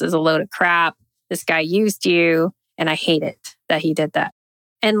 this is a load of crap. This guy used you and I hate it that he did that.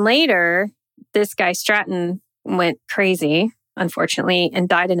 And later, this guy Stratton went crazy, unfortunately, and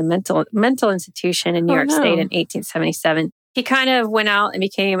died in a mental institution in New York State in 1877. He kind of went out and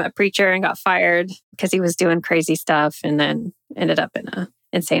became a preacher and got fired because he was doing crazy stuff and then ended up in an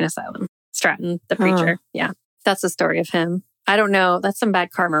insane asylum. Stratton, the preacher. Yeah, that's the story of him. I don't know. That's some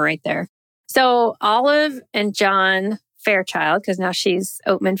bad karma right there. So Olive and John Fairchild, because now she's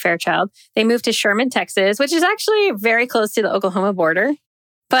Oatman Fairchild, they moved to Sherman, Texas, which is actually very close to the Oklahoma border.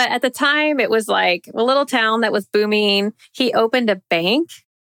 But at the time, it was like a little town that was booming. He opened a bank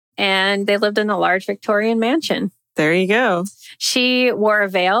and they lived in a large Victorian mansion. There you go. She wore a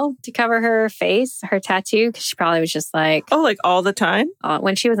veil to cover her face, her tattoo, because she probably was just like... Oh, like all the time?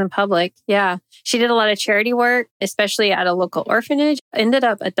 When she was in public, yeah. She did a lot of charity work, especially at a local orphanage. Ended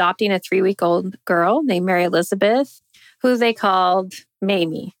up adopting a 3-week-old girl named Mary Elizabeth, who they called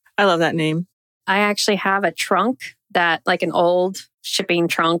Mamie. I love that name. I actually have a trunk that, like an old shipping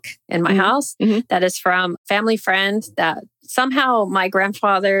trunk in my house that is from a family friend that somehow my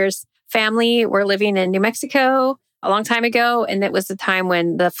grandfather's family were living in New Mexico a long time ago. And it was the time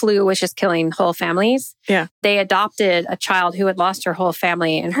when the flu was just killing whole families. Yeah. They adopted a child who had lost her whole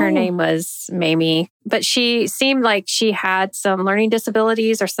family and her name was Mamie. But she seemed like she had some learning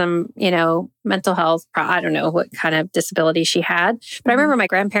disabilities or some, mental health. I don't know what kind of disability she had. But I remember my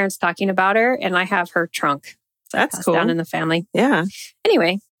grandparents talking about her and I have her trunk. That's cool. Down in the family. Yeah.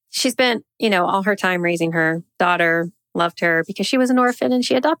 Anyway, she spent, all her time raising her daughter, loved her because she was an orphan and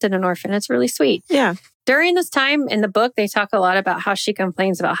she adopted an orphan. It's really sweet. Yeah. During this time in the book, they talk a lot about how she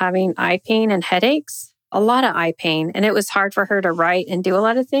complains about having eye pain and headaches, a lot of eye pain. And it was hard for her to write and do a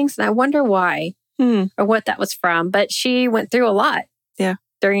lot of things. And I wonder why or what that was from. But she went through a lot. Yeah.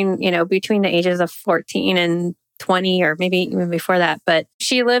 During, between the ages of 14 and 20 or maybe even before that. But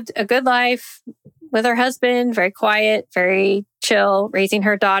she lived a good life with her husband, very quiet, very chill raising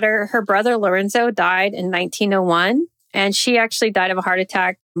her daughter. Her brother Lorenzo died in 1901, and she actually died of a heart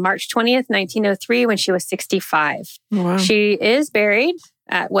attack March 20th, 1903, when she was 65. Wow. She is buried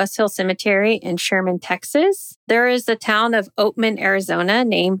at West Hill Cemetery in Sherman, Texas. There is the town of Oatman, Arizona,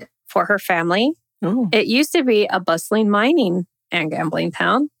 named for her family. Oh. It used to be a bustling mining and gambling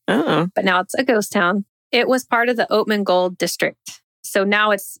town, but now it's a ghost town. It was part of the Oatman Gold District. So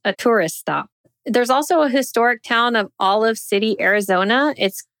now it's a tourist stop. There's also a historic town of Olive City, Arizona.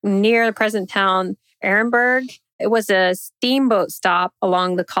 It's near the present town, Ehrenberg. It was a steamboat stop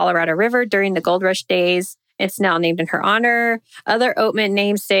along the Colorado River during the gold rush days. It's now named in her honor. Other Oatman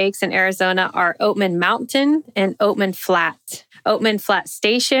namesakes in Arizona are Oatman Mountain and Oatman Flat. Oatman Flat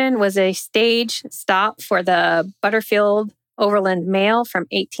Station was a stage stop for the Butterfield Overland Mail from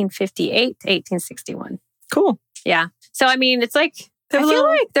 1858 to 1861. Cool. Yeah. So, I mean, it's like, I feel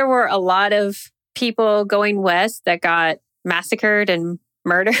like there were a lot of people going west that got massacred and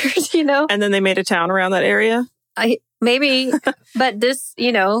murdered, you know? And then they made a town around that area? Maybe, but this,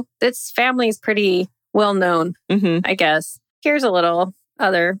 you know, this family is pretty well known, I guess. Here's a little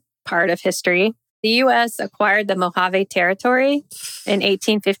other part of history. The U.S. acquired the Mojave Territory in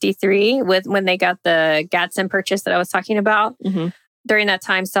 1853 when they got the Gadsden Purchase that I was talking about. During that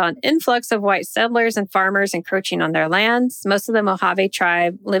time, saw an influx of white settlers and farmers encroaching on their lands. Most of the Mojave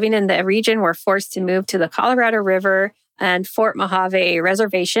tribe living in the region were forced to move to the Colorado River and Fort Mojave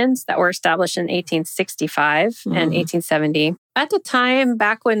reservations that were established in 1865 and 1870. At the time,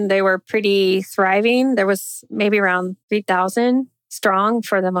 back when they were pretty thriving, there was maybe around 3,000 strong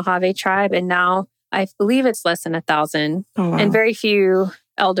for the Mojave tribe. And now I believe it's less than 1,000 and very few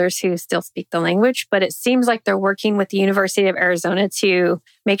elders who still speak the language. But it seems like they're working with the University of Arizona to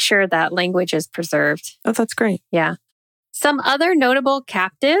make sure that language is preserved. Oh, that's great. Yeah. Some other notable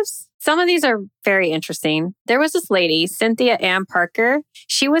captives. Some of these are very interesting. There was this lady, Cynthia Ann Parker.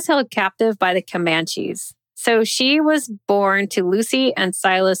 She was held captive by the Comanches. So she was born to Lucy and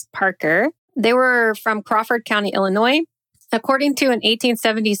Silas Parker. They were from Crawford County, Illinois. According to an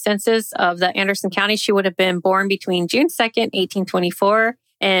 1870 census of the Anderson County, she would have been born between June 2nd, 1824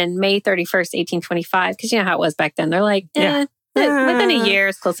 and May 31st, 1825. Because you know how it was back then. They're like, within a year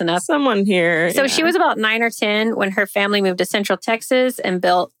is close enough. Someone here. So she was about 9 or 10 when her family moved to Central Texas and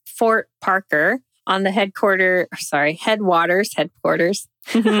built Fort Parker on the headquarters on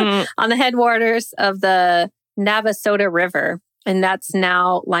the headwaters of the Navasota River. And that's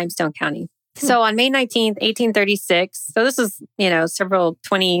now Limestone County. So on May 19th, 1836, so this is, several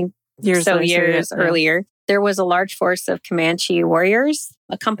 20 years earlier, there was a large force of Comanche warriors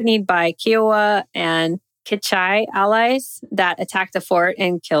accompanied by Kiowa and Kichai allies that attacked the fort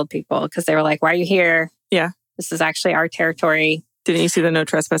and killed people because they were like, why are you here? Yeah. This is actually our territory. Didn't you see the no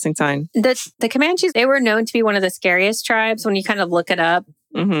trespassing sign? The Comanches, they were known to be one of the scariest tribes. When you kind of look it up,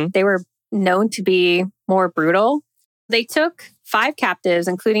 they were known to be more brutal. They took 5 captives,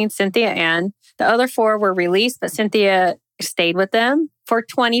 including Cynthia Ann. The other 4 were released, but Cynthia stayed with them for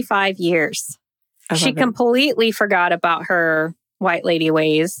 25 years. She completely forgot about her white lady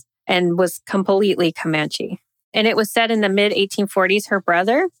ways and was completely Comanche. And it was said in the mid-1840s, her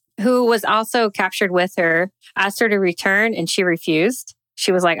brother, who was also captured with her, asked her to return and she refused.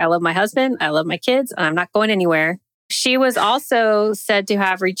 She was like, I love my husband, I love my kids, and I'm not going anywhere. She was also said to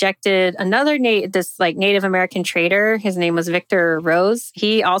have rejected another Native American trader. His name was Victor Rose.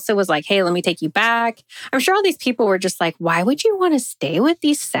 He also was like, hey, let me take you back. I'm sure all these people were just like, why would you want to stay with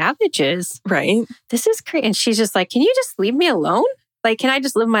these savages? Right. This is crazy. And she's just like, can you just leave me alone? Like, can I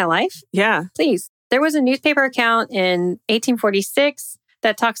just live my life? Yeah. Please. There was a newspaper account in 1846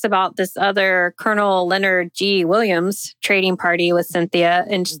 that talks about this other Colonel Leonard G. Williams trading party with Cynthia,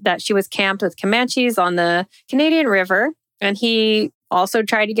 and that she was camped with Comanches on the Canadian River. And he also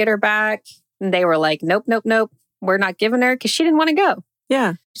tried to get her back. And they were like, nope. We're not giving her because she didn't want to go.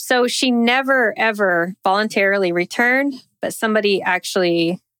 Yeah. So she never, ever voluntarily returned. But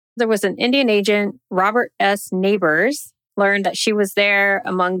there was an Indian agent, Robert S. Neighbors, learned that she was there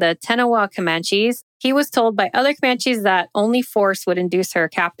among the Tenawa Comanches. He was told by other Comanches that only force would induce her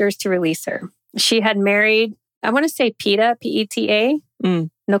captors to release her. She had married, I want to say Peta, P-E-T-A,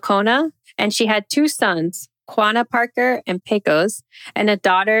 Nocona, and she had 2 sons, Quanah Parker and Pecos, and a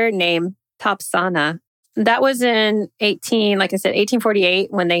daughter named Topsana. That was in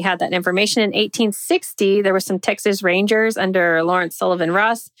 1848 when they had that information. In 1860, there were some Texas Rangers under Lawrence Sullivan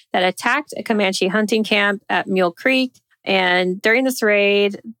Russ that attacked a Comanche hunting camp at Mule Creek. And during this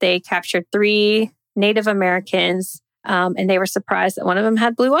raid, they captured 3 Native Americans, and they were surprised that one of them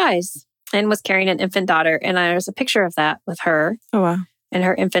had blue eyes and was carrying an infant daughter. And there's a picture of that with her and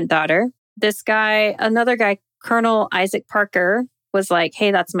her infant daughter. Another guy Colonel Isaac Parker was like,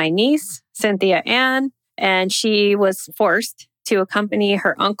 hey, that's my niece, Cynthia Ann. And she was forced to accompany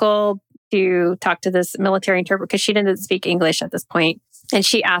her uncle to talk to this military interpreter because she didn't speak English at this point. And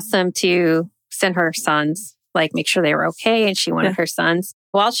she asked them to send her sons, like make sure they were okay. And she wanted her sons.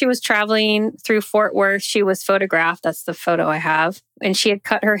 While she was traveling through Fort Worth, she was photographed. That's the photo I have. And she had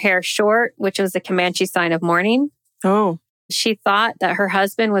cut her hair short, which was the Comanche sign of mourning. Oh. She thought that her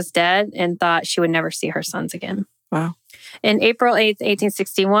husband was dead and thought she would never see her sons again. Wow. In April 8th,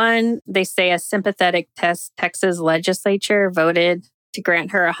 1861, they say a sympathetic Texas legislature voted to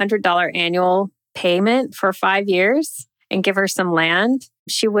grant her a $100 annual payment for 5 years and give her some land.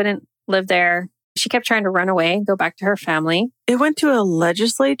 She wouldn't live there. She kept trying to run away, go back to her family. It went to a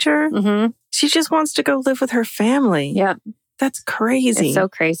legislature? Mm-hmm. She just wants to go live with her family. Yeah. That's crazy. It's so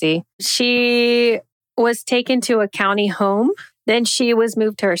crazy. She was taken to a county home. Then she was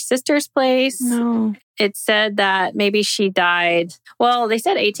moved to her sister's place. No. It said that maybe she died. Well, they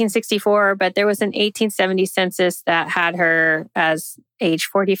said 1864, but there was an 1870 census that had her as age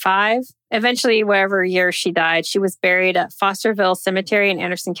 45. Eventually, whatever year she died, she was buried at Fosterville Cemetery in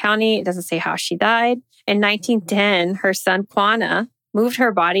Anderson County. It doesn't say how she died. In 1910, her son, Quanah, moved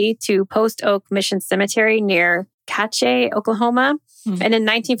her body to Post Oak Mission Cemetery near Cache, Oklahoma. Mm-hmm. And in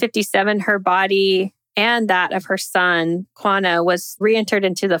 1957, her body and that of her son, Quanah, was reinterred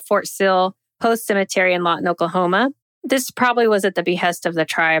into the Fort Sill Post Cemetery in Lawton, Oklahoma. This probably was at the behest of the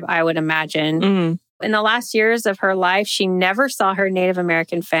tribe, I would imagine. Mm. In the last years of her life, she never saw her Native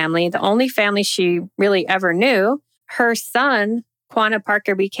American family. The only family she really ever knew, her son, Quanah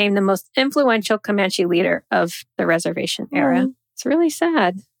Parker, became the most influential Comanche leader of the reservation era. It's really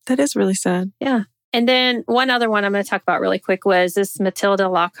sad. That is really sad. Yeah. And then one other one I'm going to talk about really quick was this Matilda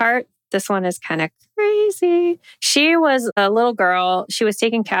Lockhart. This one is kind of crazy. She was a little girl. She was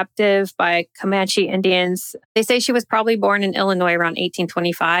taken captive by Comanche Indians. They say she was probably born in Illinois around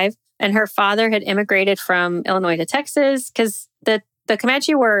 1825. And her father had immigrated from Illinois to Texas because the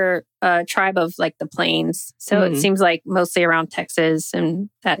Comanche were a tribe of like the plains. So it seems like mostly around Texas and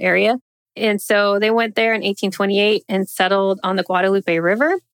that area. And so they went there in 1828 and settled on the Guadalupe River.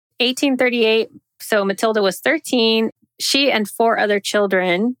 1838, so Matilda was 13. She and 4 other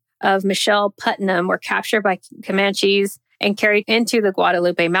children of Michelle Putnam were captured by Comanches and carried into the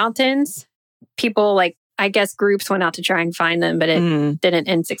Guadalupe Mountains. People, like, I guess groups went out to try and find them, but it didn't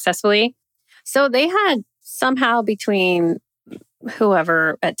end successfully. So they had somehow between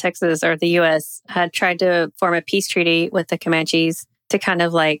whoever at Texas or the U.S. had tried to form a peace treaty with the Comanches to kind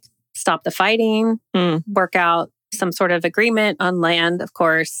of like stop the fighting, work out some sort of agreement on land, of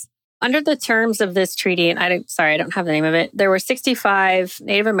course. Under the terms of this treaty, and I don't have the name of it, there were 65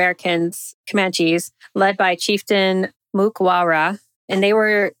 Native Americans, Comanches, led by Chieftain Mukwara, and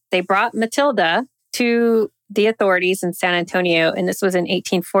they brought Matilda to the authorities in San Antonio, and this was in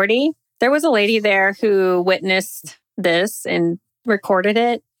 1840. There was a lady there who witnessed this and recorded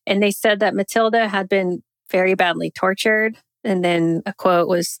it, and they said that Matilda had been very badly tortured, and then a quote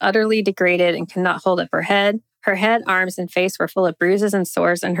was utterly degraded and could not hold up her head. Her head, arms, and face were full of bruises and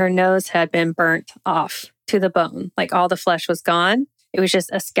sores, and her nose had been burnt off to the bone. Like all the flesh was gone. It was just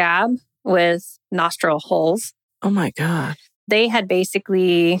a scab with nostril holes. Oh my God. They had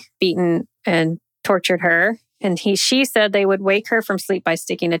basically beaten and tortured her. And she said they would wake her from sleep by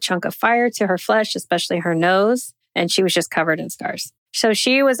sticking a chunk of fire to her flesh, especially her nose. And she was just covered in scars. So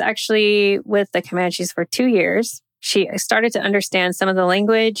she was actually with the Comanches for 2 years. She started to understand some of the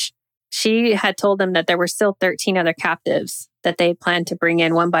language. She had told them that there were still 13 other captives that they planned to bring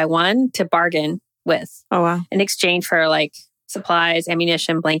in one by one to bargain with. Oh, wow. In exchange for like supplies,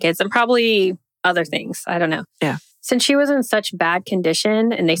 ammunition, blankets, and probably other things. I don't know. Yeah. Since she was in such bad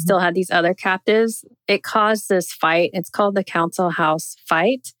condition and they still had these other captives, it caused this fight. It's called the Council House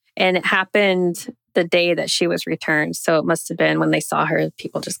Fight. And it happened the day that she was returned. So it must have been when they saw her,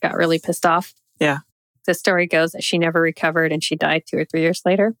 people just got really pissed off. Yeah. The story goes that she never recovered and she died 2 or 3 years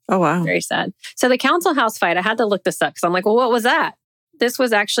later. Oh, wow. Very sad. So the Council House Fight, I had to look this up because I'm like, well, what was that? This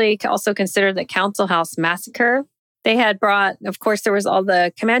was actually also considered the Council House Massacre. They had brought, of course, there was all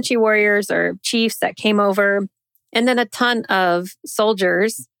the Comanche warriors or chiefs that came over, and then a ton of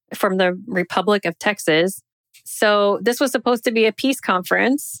soldiers from the Republic of Texas. So this was supposed to be a peace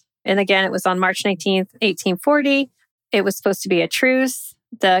conference. And again, it was on March 19th, 1840. It was supposed to be a truce.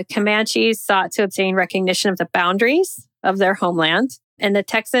 The Comanches sought to obtain recognition of the boundaries of their homeland, and the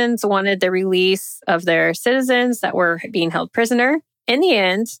Texans wanted the release of their citizens that were being held prisoner. In the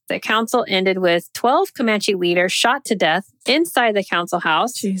end, the council ended with 12 Comanche leaders shot to death inside the council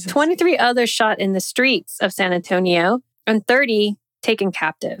house, Jesus. 23 others shot in the streets of San Antonio, and 30 taken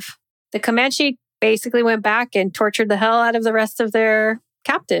captive. The Comanche basically went back and tortured the hell out of the rest of their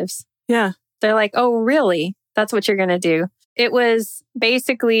captives. Yeah. They're like, oh, really? That's what you're going to do? It was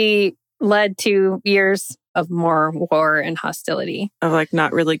basically led to years of more war and hostility. Of like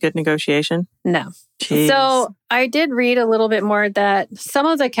not really good negotiation? No. Jeez. So I did read a little bit more that some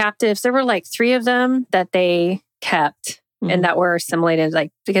of the captives, there were like 3 of them that they kept and that were assimilated,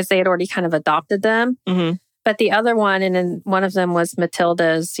 like because they had already kind of adopted them. Mm-hmm. But the other one, and then one of them was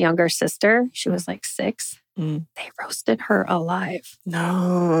Matilda's younger sister. She was like 6. Mm. They roasted her alive.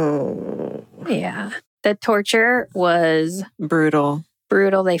 No. Yeah. The torture was brutal.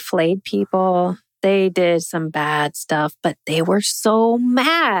 They flayed people. They did some bad stuff, but they were so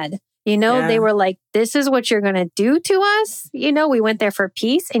mad. You know, Yeah. They were like, this is what you're going to do to us. You know, we went there for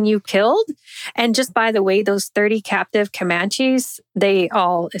peace and you killed. And just by the way, those 30 captive Comanches, they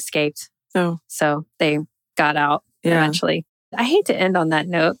all escaped. Oh. So they got out eventually. I hate to end on that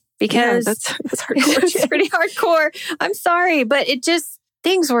note because that's hardcore. it's pretty hardcore. I'm sorry, but it just,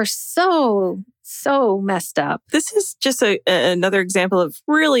 things were so messed up. This is just another example of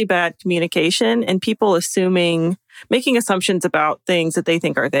really bad communication and people making assumptions about things that they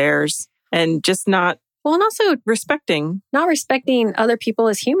think are theirs and just not and also not respecting other people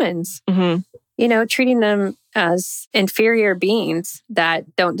as humans. Mm-hmm. You know, treating them as inferior beings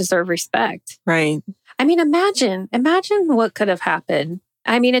that don't deserve respect. Right. I mean, imagine what could have happened.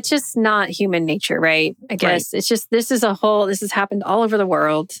 I mean, it's just not human nature, right? I guess It's just, this has happened all over the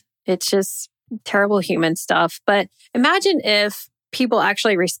world. It's just terrible human stuff. But imagine if people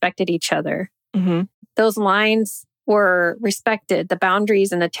actually respected each other. Mm-hmm. Those lines were respected. The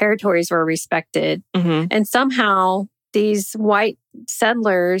boundaries and the territories were respected. Mm-hmm. And somehow these white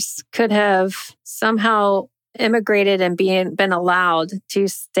settlers could have somehow immigrated and been allowed to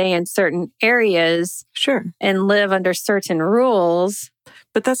stay in certain areas. Sure. And live under certain rules.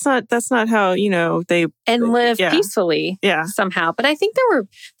 But that's not how, they... And live peacefully somehow. But I think there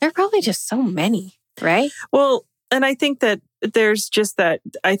are probably just so many, right? Well, and I think that there's just that,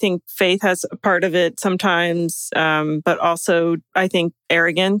 I think faith has a part of it sometimes, but also I think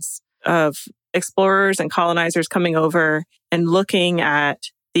arrogance of explorers and colonizers coming over and looking at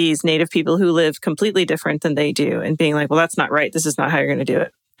these native people who live completely different than they do and being like, well, that's not right. This is not how you're going to do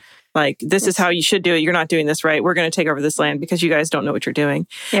it. Like, this is how you should do it. You're not doing this right. We're going to take over this land because you guys don't know what you're doing.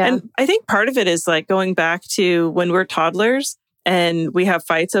 Yeah. And I think part of it is like going back to when we're toddlers and we have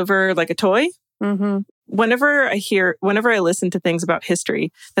fights over like a toy. Mm-hmm. Whenever I listen to things about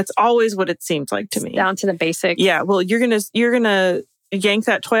history, that's always what it seems like to me. Down to the basics. Yeah. Well, you're gonna yank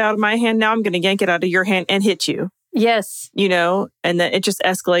that toy out of my hand. Now I'm going to yank it out of your hand and hit you. Yes. And then it just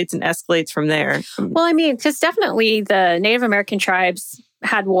escalates and escalates from there. Well, I mean, because definitely the Native American tribes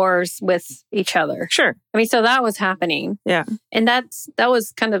had wars with each other. Sure. I mean, so that was happening. Yeah. And that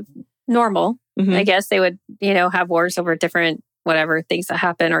was kind of normal. Mm-hmm. I guess they would, have wars over different, whatever things that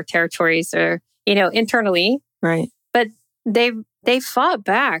happen or territories or, internally. Right. But they fought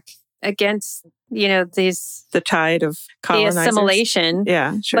back against, the tide of colonizers. The assimilation.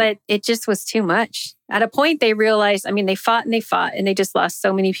 Yeah, sure. But it just was too much. At a point, they realized, they fought and they just lost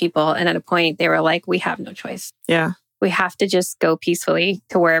so many people. And at a point, they were like, we have no choice. Yeah. We have to just go peacefully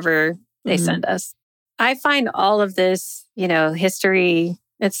to wherever they send us. I find all of this, history,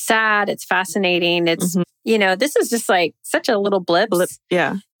 it's sad, it's fascinating. It's, this is just like such a little blip.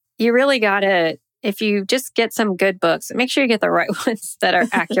 Yeah. You really gotta, if you just get some good books, make sure you get the right ones that are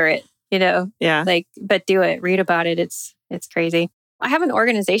accurate, Yeah. But do it, read about it. It's crazy. I have an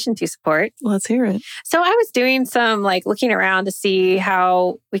organization to support. Let's hear it. So I was doing some looking around to see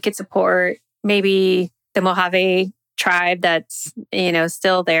how we could support maybe the Mojave tribe that's,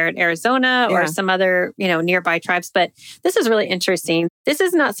 still there in Arizona or some other, nearby tribes. But this is really interesting. This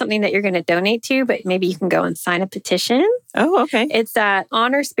is not something that you're going to donate to, but maybe you can go and sign a petition. Oh, okay. It's at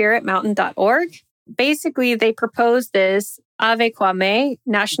honorspiritmountain.org. Basically, they proposed this Ave Kwame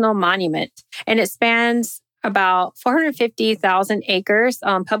National Monument, and it spans about 450,000 acres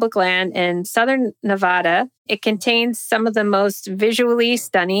on public land in southern Nevada. It contains some of the most visually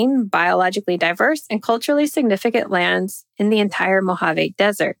stunning, biologically diverse, and culturally significant lands in the entire Mojave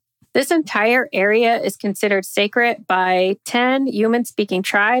Desert. This entire area is considered sacred by 10 human-speaking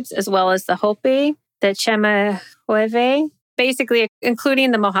tribes, as well as the Hopi, the Chemehueve, basically including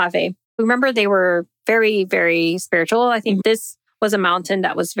the Mojave. Remember, they were very, very spiritual. I think this was a mountain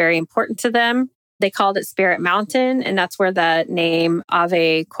that was very important to them. They called it Spirit Mountain, and that's where the name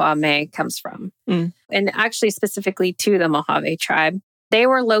Ave Kwame comes from. And actually specifically to the Mojave tribe. They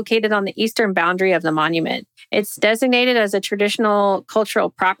were located on the eastern boundary of the monument. It's designated as a traditional cultural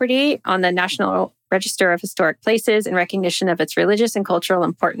property on the National Register of Historic Places in recognition of its religious and cultural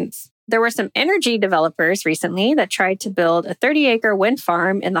importance. There were some energy developers recently that tried to build a 30-acre wind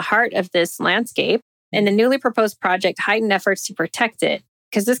farm in the heart of this landscape. And the newly proposed project heightened efforts to protect it,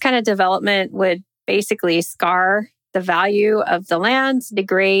 because this kind of development would basically scar the value of the land,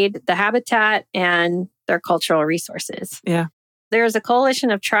 degrade the habitat and their cultural resources. Yeah. There's a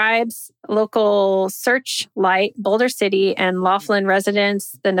coalition of tribes, local Searchlight, Boulder City, and Laughlin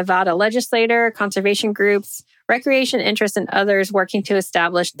residents, the Nevada legislator, conservation groups, recreation interests, and others working to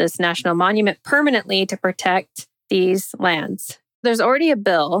establish this national monument permanently to protect these lands. There's already a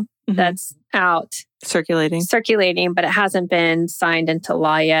bill that's out circulating, but it hasn't been signed into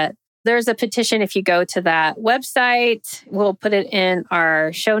law yet. There's a petition if you go to that website. We'll put it in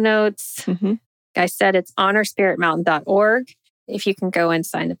our show notes. I said it's honorspiritmountain.org. If you can go and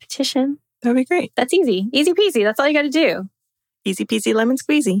sign the petition. That'd be great. That's easy. Easy peasy. That's all you got to do. Easy peasy lemon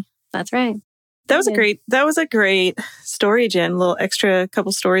squeezy. That's right. That was a great story, Jen. A little extra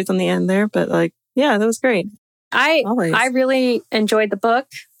couple stories on the end there, but that was great. I really enjoyed the book.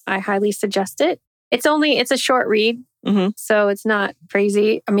 I highly suggest it. It's a short read, so it's not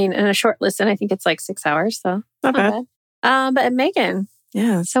crazy. I mean, in a short listen, I think it's 6 hours, so not bad. But Megan,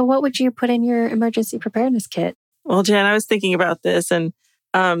 so what would you put in your emergency preparedness kit? Well, Jen, I was thinking about this, and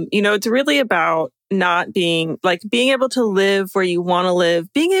it's really about not being able to live where you want to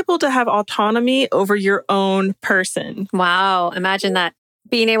live, being able to have autonomy over your own person. Wow, imagine that.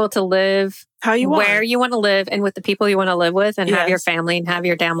 Being able to live how you want, where you want to live, and with the people you want to live with, and have your family and have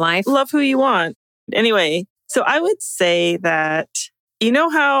your damn life. Love who you want. Anyway, so I would say that, you know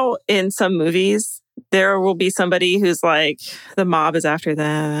how in some movies, there will be somebody who's the mob is after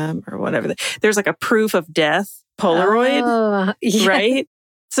them or whatever. There's a proof of death Polaroid, right?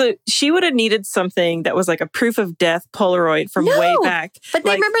 So she would have needed something that was a proof of death Polaroid from way back. But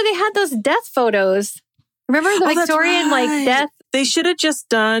remember they had those death photos. Remember the Victorian death? They should have just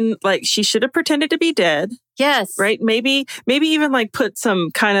done she should have pretended to be dead. Yes. Right? Maybe even put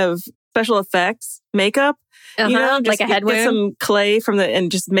some kind of special effects makeup. Just a head wound. Get some clay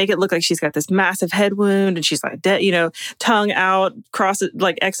and just make it look like she's got this massive head wound and she's dead, tongue out, cross it,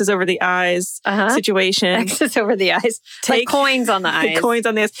 X's over the eyes situation. X's over the eyes. Coins on the eyes. Coins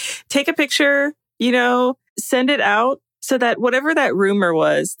on the eyes. Take a picture, send it out so that whatever that rumor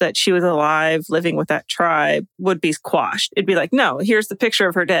was that she was alive living with that tribe would be quashed. It'd be no, here's the picture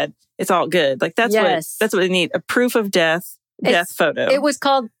of her dead. It's all good. That's what they need. A proof of death photo. It was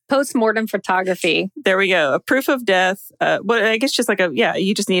called postmortem photography. There we go. A proof of death. I guess just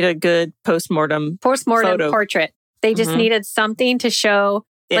you just need a good postmortem photo. Portrait. They just needed something to show,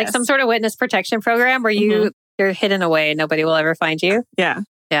 some sort of witness protection program where you're hidden away and nobody will ever find you. Yeah.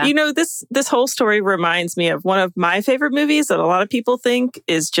 This whole story reminds me of one of my favorite movies that a lot of people think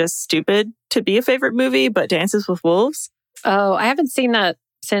is just stupid to be a favorite movie, but Dances with Wolves. Oh, I haven't seen that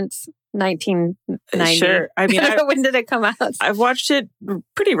since 1990. Sure. I mean, when did it come out? I've watched it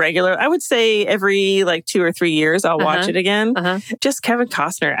pretty regular. I would say every 2 or 3 years, I'll watch it again. Just Kevin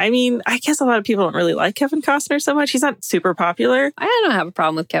Costner. I mean, I guess a lot of people don't really like Kevin Costner so much. He's not super popular. I don't have a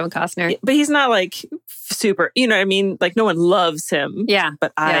problem with Kevin Costner. But he's not super, you know what I mean? No one loves him. Yeah.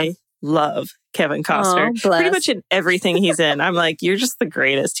 But I love Kevin Costner. Pretty much in everything he's in. I'm you're just the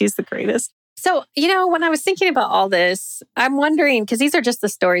greatest. He's the greatest. So, when I was thinking about all this, I'm wondering, because these are just the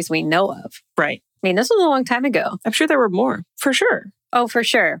stories we know of. Right. I mean, this was a long time ago. I'm sure there were more, for sure. Oh, for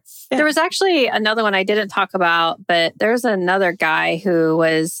sure. Yeah. There was actually another one I didn't talk about, but there's another guy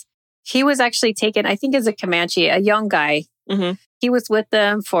he was actually taken, I think as a Comanche, a young guy. He was with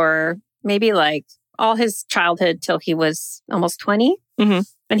them for maybe all his childhood till he was almost 20.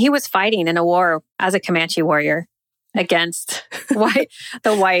 And he was fighting in a war as a Comanche warrior against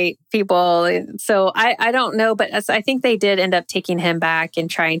the white people. So I don't know, but I think they did end up taking him back and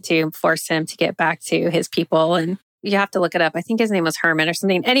trying to force him to get back to his people. And you have to look it up. I think his name was Herman or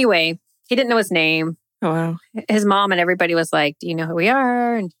something. Anyway, he didn't know his name. Oh, wow. His mom and everybody was like, do you know who we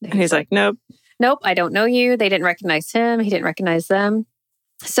are? And he's like, nope. Nope, I don't know you. They didn't recognize him. He didn't recognize them.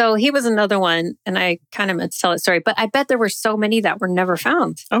 So he was another one, and I kind of meant to tell that story. But I bet there were so many that were never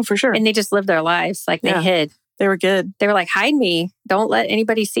found. Oh, for sure. And they just lived their lives. They hid. They were good. They were hide me. Don't let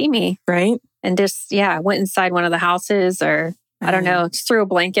anybody see me. Right. And just, went inside one of the houses or, I don't know, just threw a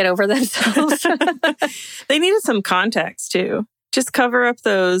blanket over themselves. They needed some context, too. Just cover up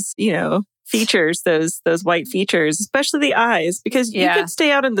those, features, those white features, especially the eyes, because you could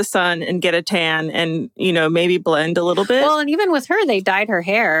stay out in the sun and get a tan and, maybe blend a little bit. Well, and even with her, they dyed her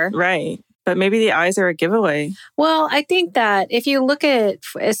hair. Right. But maybe the eyes are a giveaway. Well, I think that if you look at,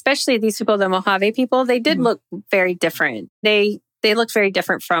 especially these people, the Mojave people, they did look very different. They looked very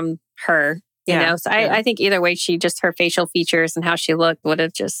different from her. you know? So I think either way, her facial features and how she looked would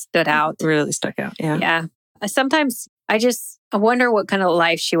have just stood out. Really stuck out. Yeah. Yeah. Sometimes I wonder what kind of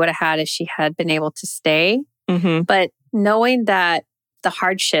life she would have had if she had been able to stay. Mm-hmm. But knowing that the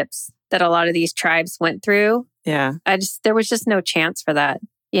hardships that a lot of these tribes went through, yeah, there was just no chance for that.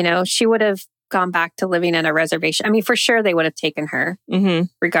 You know, she would have gone back to living in a reservation. I mean, for sure they would have taken her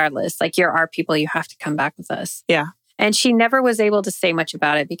regardless. Like, you're our people, you have to come back with us. Yeah. And she never was able to say much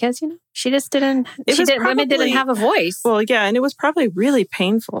about it because, you know, she just didn't, women didn't have a voice. Well, yeah. And it was probably really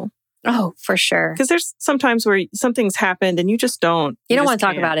painful. Oh, for sure. Because there's sometimes where something's happened and you just don't. You don't want to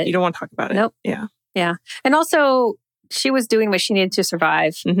talk about it. You don't want to talk about it. Nope. Yeah. Yeah. And also, she was doing what she needed to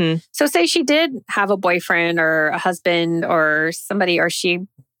survive. Mm-hmm. So say she did have a boyfriend or a husband or somebody, or she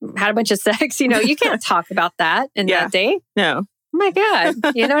had a bunch of sex, you know, you can't talk about that in that day. No. Oh my God.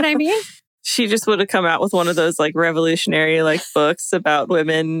 You know what I mean? She just would have come out with one of those like revolutionary like books about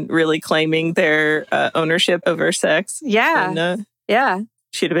women really claiming their ownership over sex. Yeah. And, yeah.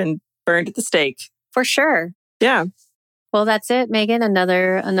 She'd have been burned at the stake. For sure. Yeah. Well, that's it, Megan.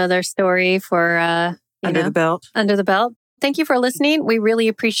 Another story for Under the belt. Under the belt. Thank you for listening. We really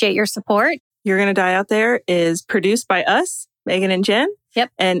appreciate your support. You're Gonna Die Out There is produced by us, Megan and Jen.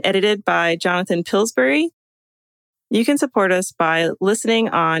 Yep. And edited by Jonathan Pillsbury. You can support us by listening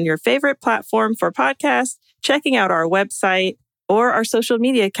on your favorite platform for podcasts, checking out our website, or our social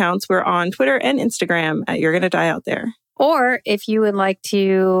media accounts. We're on Twitter and Instagram at You're Gonna Die Out There. Or if you would like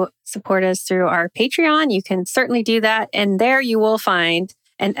to support us through our Patreon, you can certainly do that. And there you will find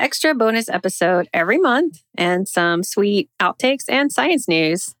an extra bonus episode every month and some sweet outtakes and science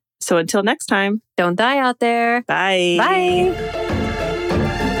news. So until next time, don't die out there. Bye. Bye.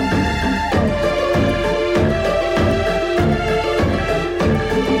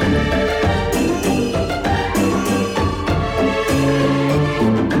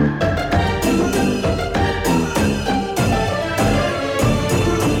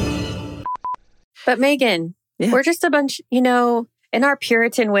 But Megan, we're just a bunch, you know, in our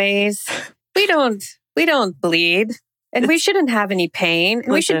Puritan ways, we don't bleed and we shouldn't have any pain.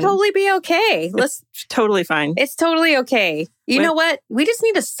 And we should totally be okay. It's totally fine. It's totally okay. You know what? We just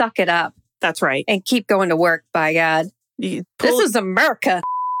need to suck it up. That's right. And keep going to work, by God. This is America.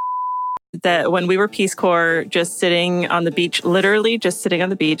 That when we were Peace Corps, just sitting on the beach, literally just sitting on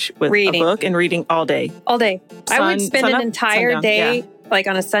the beach with a book and reading all day. All day. I would spend an entire day, like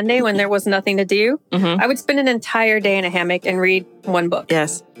on a Sunday when there was nothing to do. I would spend an entire day in a hammock and read one book.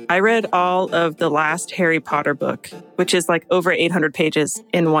 Yes. I read all of the last Harry Potter book, which is like over 800 pages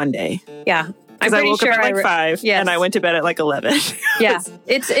in one day. Yeah. Because I woke up at like 5 and I went to bed at like 11. Yeah,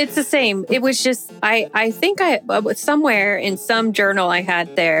 it's the same. It was just, I think somewhere in some journal I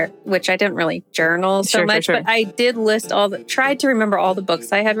had there, which I didn't really journal so much, but I did list tried to remember all the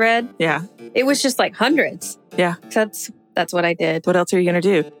books I had read. Yeah. It was just like hundreds. Yeah. That's what I did. What else are you going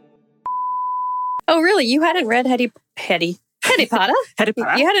to do? Oh, really? You hadn't read Harry Potter? Harry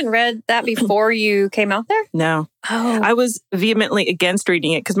Potter? You hadn't read that before you came out there? No. Oh. I was vehemently against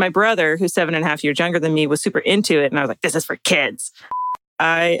reading it because my brother, who's 7.5 years younger than me, was super into it. And I was like, this is for kids.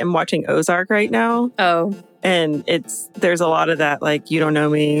 I am watching Ozark right now. Oh. And there's a lot of that, like, you don't know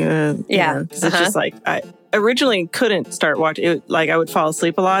me. Because it's just like, I originally couldn't start watching it. Like, I would fall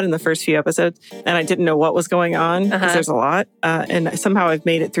asleep a lot in the first few episodes and I didn't know what was going on because there's a lot. And somehow I've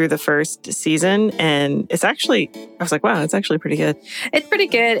made it through the first season and I was like, wow, it's actually pretty good. It's pretty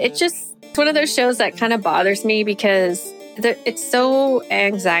good. It's one of those shows that kind of bothers me because it's so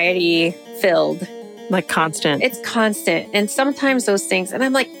anxiety filled. Like constant. It's constant. And sometimes those things, and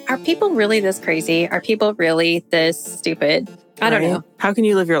I'm like, are people really this crazy? Are people really this stupid? I don't know. How can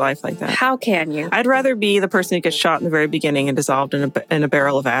you live your life like that? How can you? I'd rather be the person who gets shot in the very beginning and dissolved in a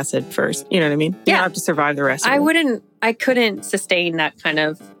barrel of acid first. You know what I mean? You don't have to survive the rest of it. I couldn't sustain that kind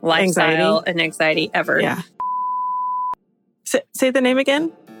of lifestyle and anxiety ever. Yeah. Say the name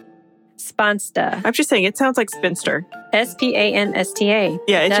again. Spansta. I'm just saying, it sounds like spinster. Spansta.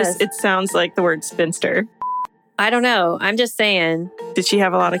 Yeah, it sounds like the word spinster. I don't know. I'm just saying. Did she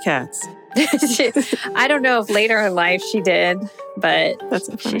have a lot of cats? I don't know if later in life she did, but that's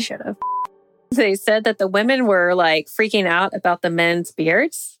so funny. She should have. They said that the women were like freaking out about the men's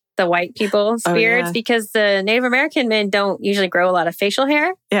beards, the white people's beards, because the Native American men don't usually grow a lot of facial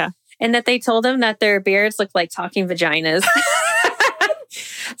hair. Yeah. And that they told them that their beards looked like talking vaginas.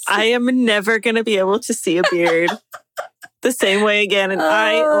 I am never going to be able to see a beard the same way again. And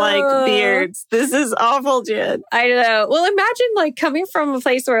I like beards. This is awful, Jen. I know. Well, imagine like coming from a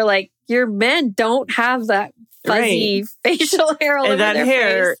place where like your men don't have that fuzzy facial hair all over And that their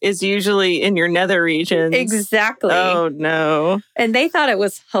hair face. is usually in your nether regions. Exactly. Oh, no. And they thought it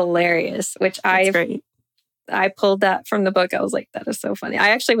was hilarious, which That's great. I pulled that from the book. I was like, that is so funny. I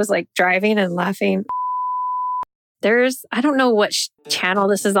actually was like driving and laughing. I don't know what channel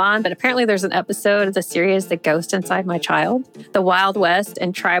this is on, but apparently there's an episode of the series The Ghost Inside My Child. The Wild West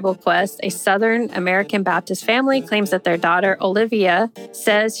and Tribal Quest, a Southern American Baptist family claims that their daughter, Olivia,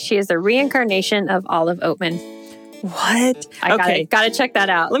 says she is the reincarnation of Olive Oatman. What? I gotta check that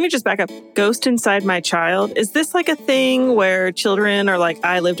out. Let me just back up. Ghost Inside My Child. Is this like a thing where children are like,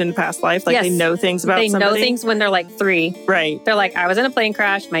 I lived in a past life? Like Yes. they know things about They somebody? know things when they're like 3. Right. They're like, I was in a plane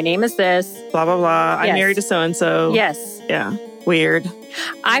crash. My name is this. Blah, blah, blah. I'm Yes. married to so-and-so. Yes. Yeah. Weird.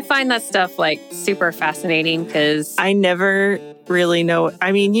 I find that stuff like super fascinating because, I never really know.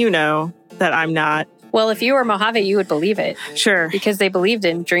 I mean, you know that I'm not. well, if you were Mojave, you would believe it Sure. because they believed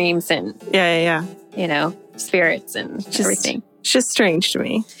in dreams and, Yeah. spirits and everything. It's just strange to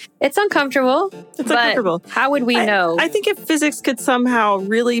me. It's uncomfortable. It's but uncomfortable. How would we know? I think if physics could somehow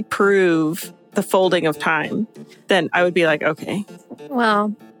really prove the folding of time, then I would be like, okay.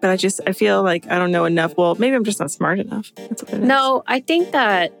 Well, But I feel like I don't know enough. Well, maybe I'm just not smart enough. That's what it is. no, I think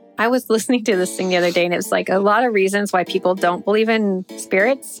that I was listening to this thing the other day and it was like a lot of reasons why people don't believe in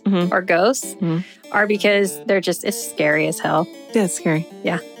spirits Mhm. or ghosts Mhm. are because it's scary as hell. Yeah, it's scary.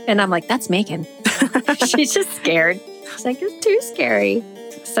 Yeah. And I'm like, that's Megan. She's just scared. She's like, it's too scary.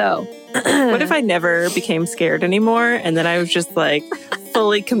 So, What if I never became scared anymore and then I was just like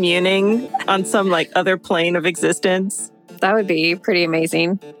fully communing on some like other plane of existence? that would be pretty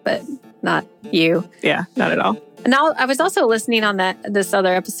amazing, but not you. Yeah, not at all. Now, I was also listening on this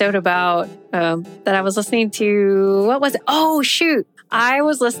other episode about that I was listening to. What was it? Oh, shoot. I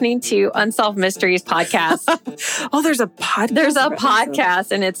was listening to Unsolved Mysteries podcast. Oh, there's a podcast. There's a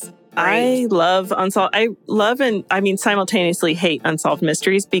podcast and it's I love unsolved. I love and I mean simultaneously hate unsolved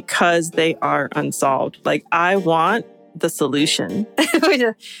mysteries because they are unsolved. Like I want the solution.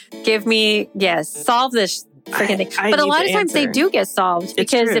 solve this freaking thing. I But a need lot the of times they answer. do get solved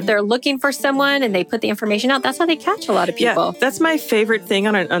because true. if they're looking for someone and they put the information out, that's how they catch a lot of people. Yeah, that's my favorite thing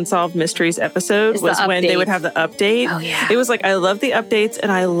on an Unsolved Mysteries episode It's the was when they would updates. have the update. Oh, yeah. It was like, I love the updates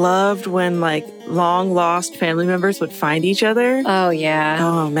and I loved when like long lost family members would find each other. Oh, yeah.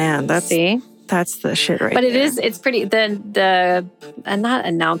 Oh man, that's the shit right But there. it's pretty, the not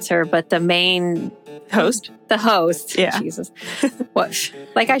announcer, but the main Host? The host. Yeah. Jesus. What?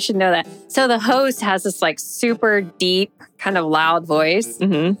 Like I should know that. So the host has this like super deep, kind of loud voice.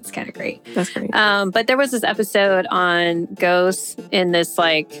 Mm-hmm. It's kind of great. That's great. But there was this episode on ghosts in this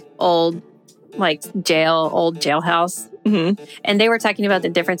like old jailhouse. Mm-hmm. And they were talking about the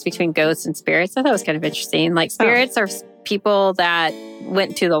difference between ghosts and spirits. I thought it was kind of interesting. Like spirits are people that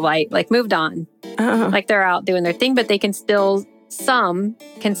went to the light, like moved on. Oh. Like they're out doing their thing, but some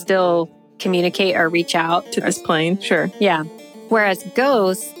can still communicate or reach out To this plane, sure. Yeah. Whereas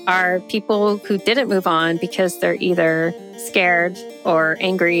ghosts are people who didn't move on because they're either scared or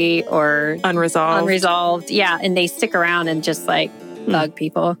angry or Unresolved. Yeah. And they stick around and just like bug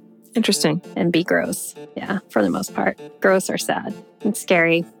people Interesting. and be gross. Yeah. For the most part, gross or sad and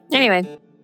scary. Anyway,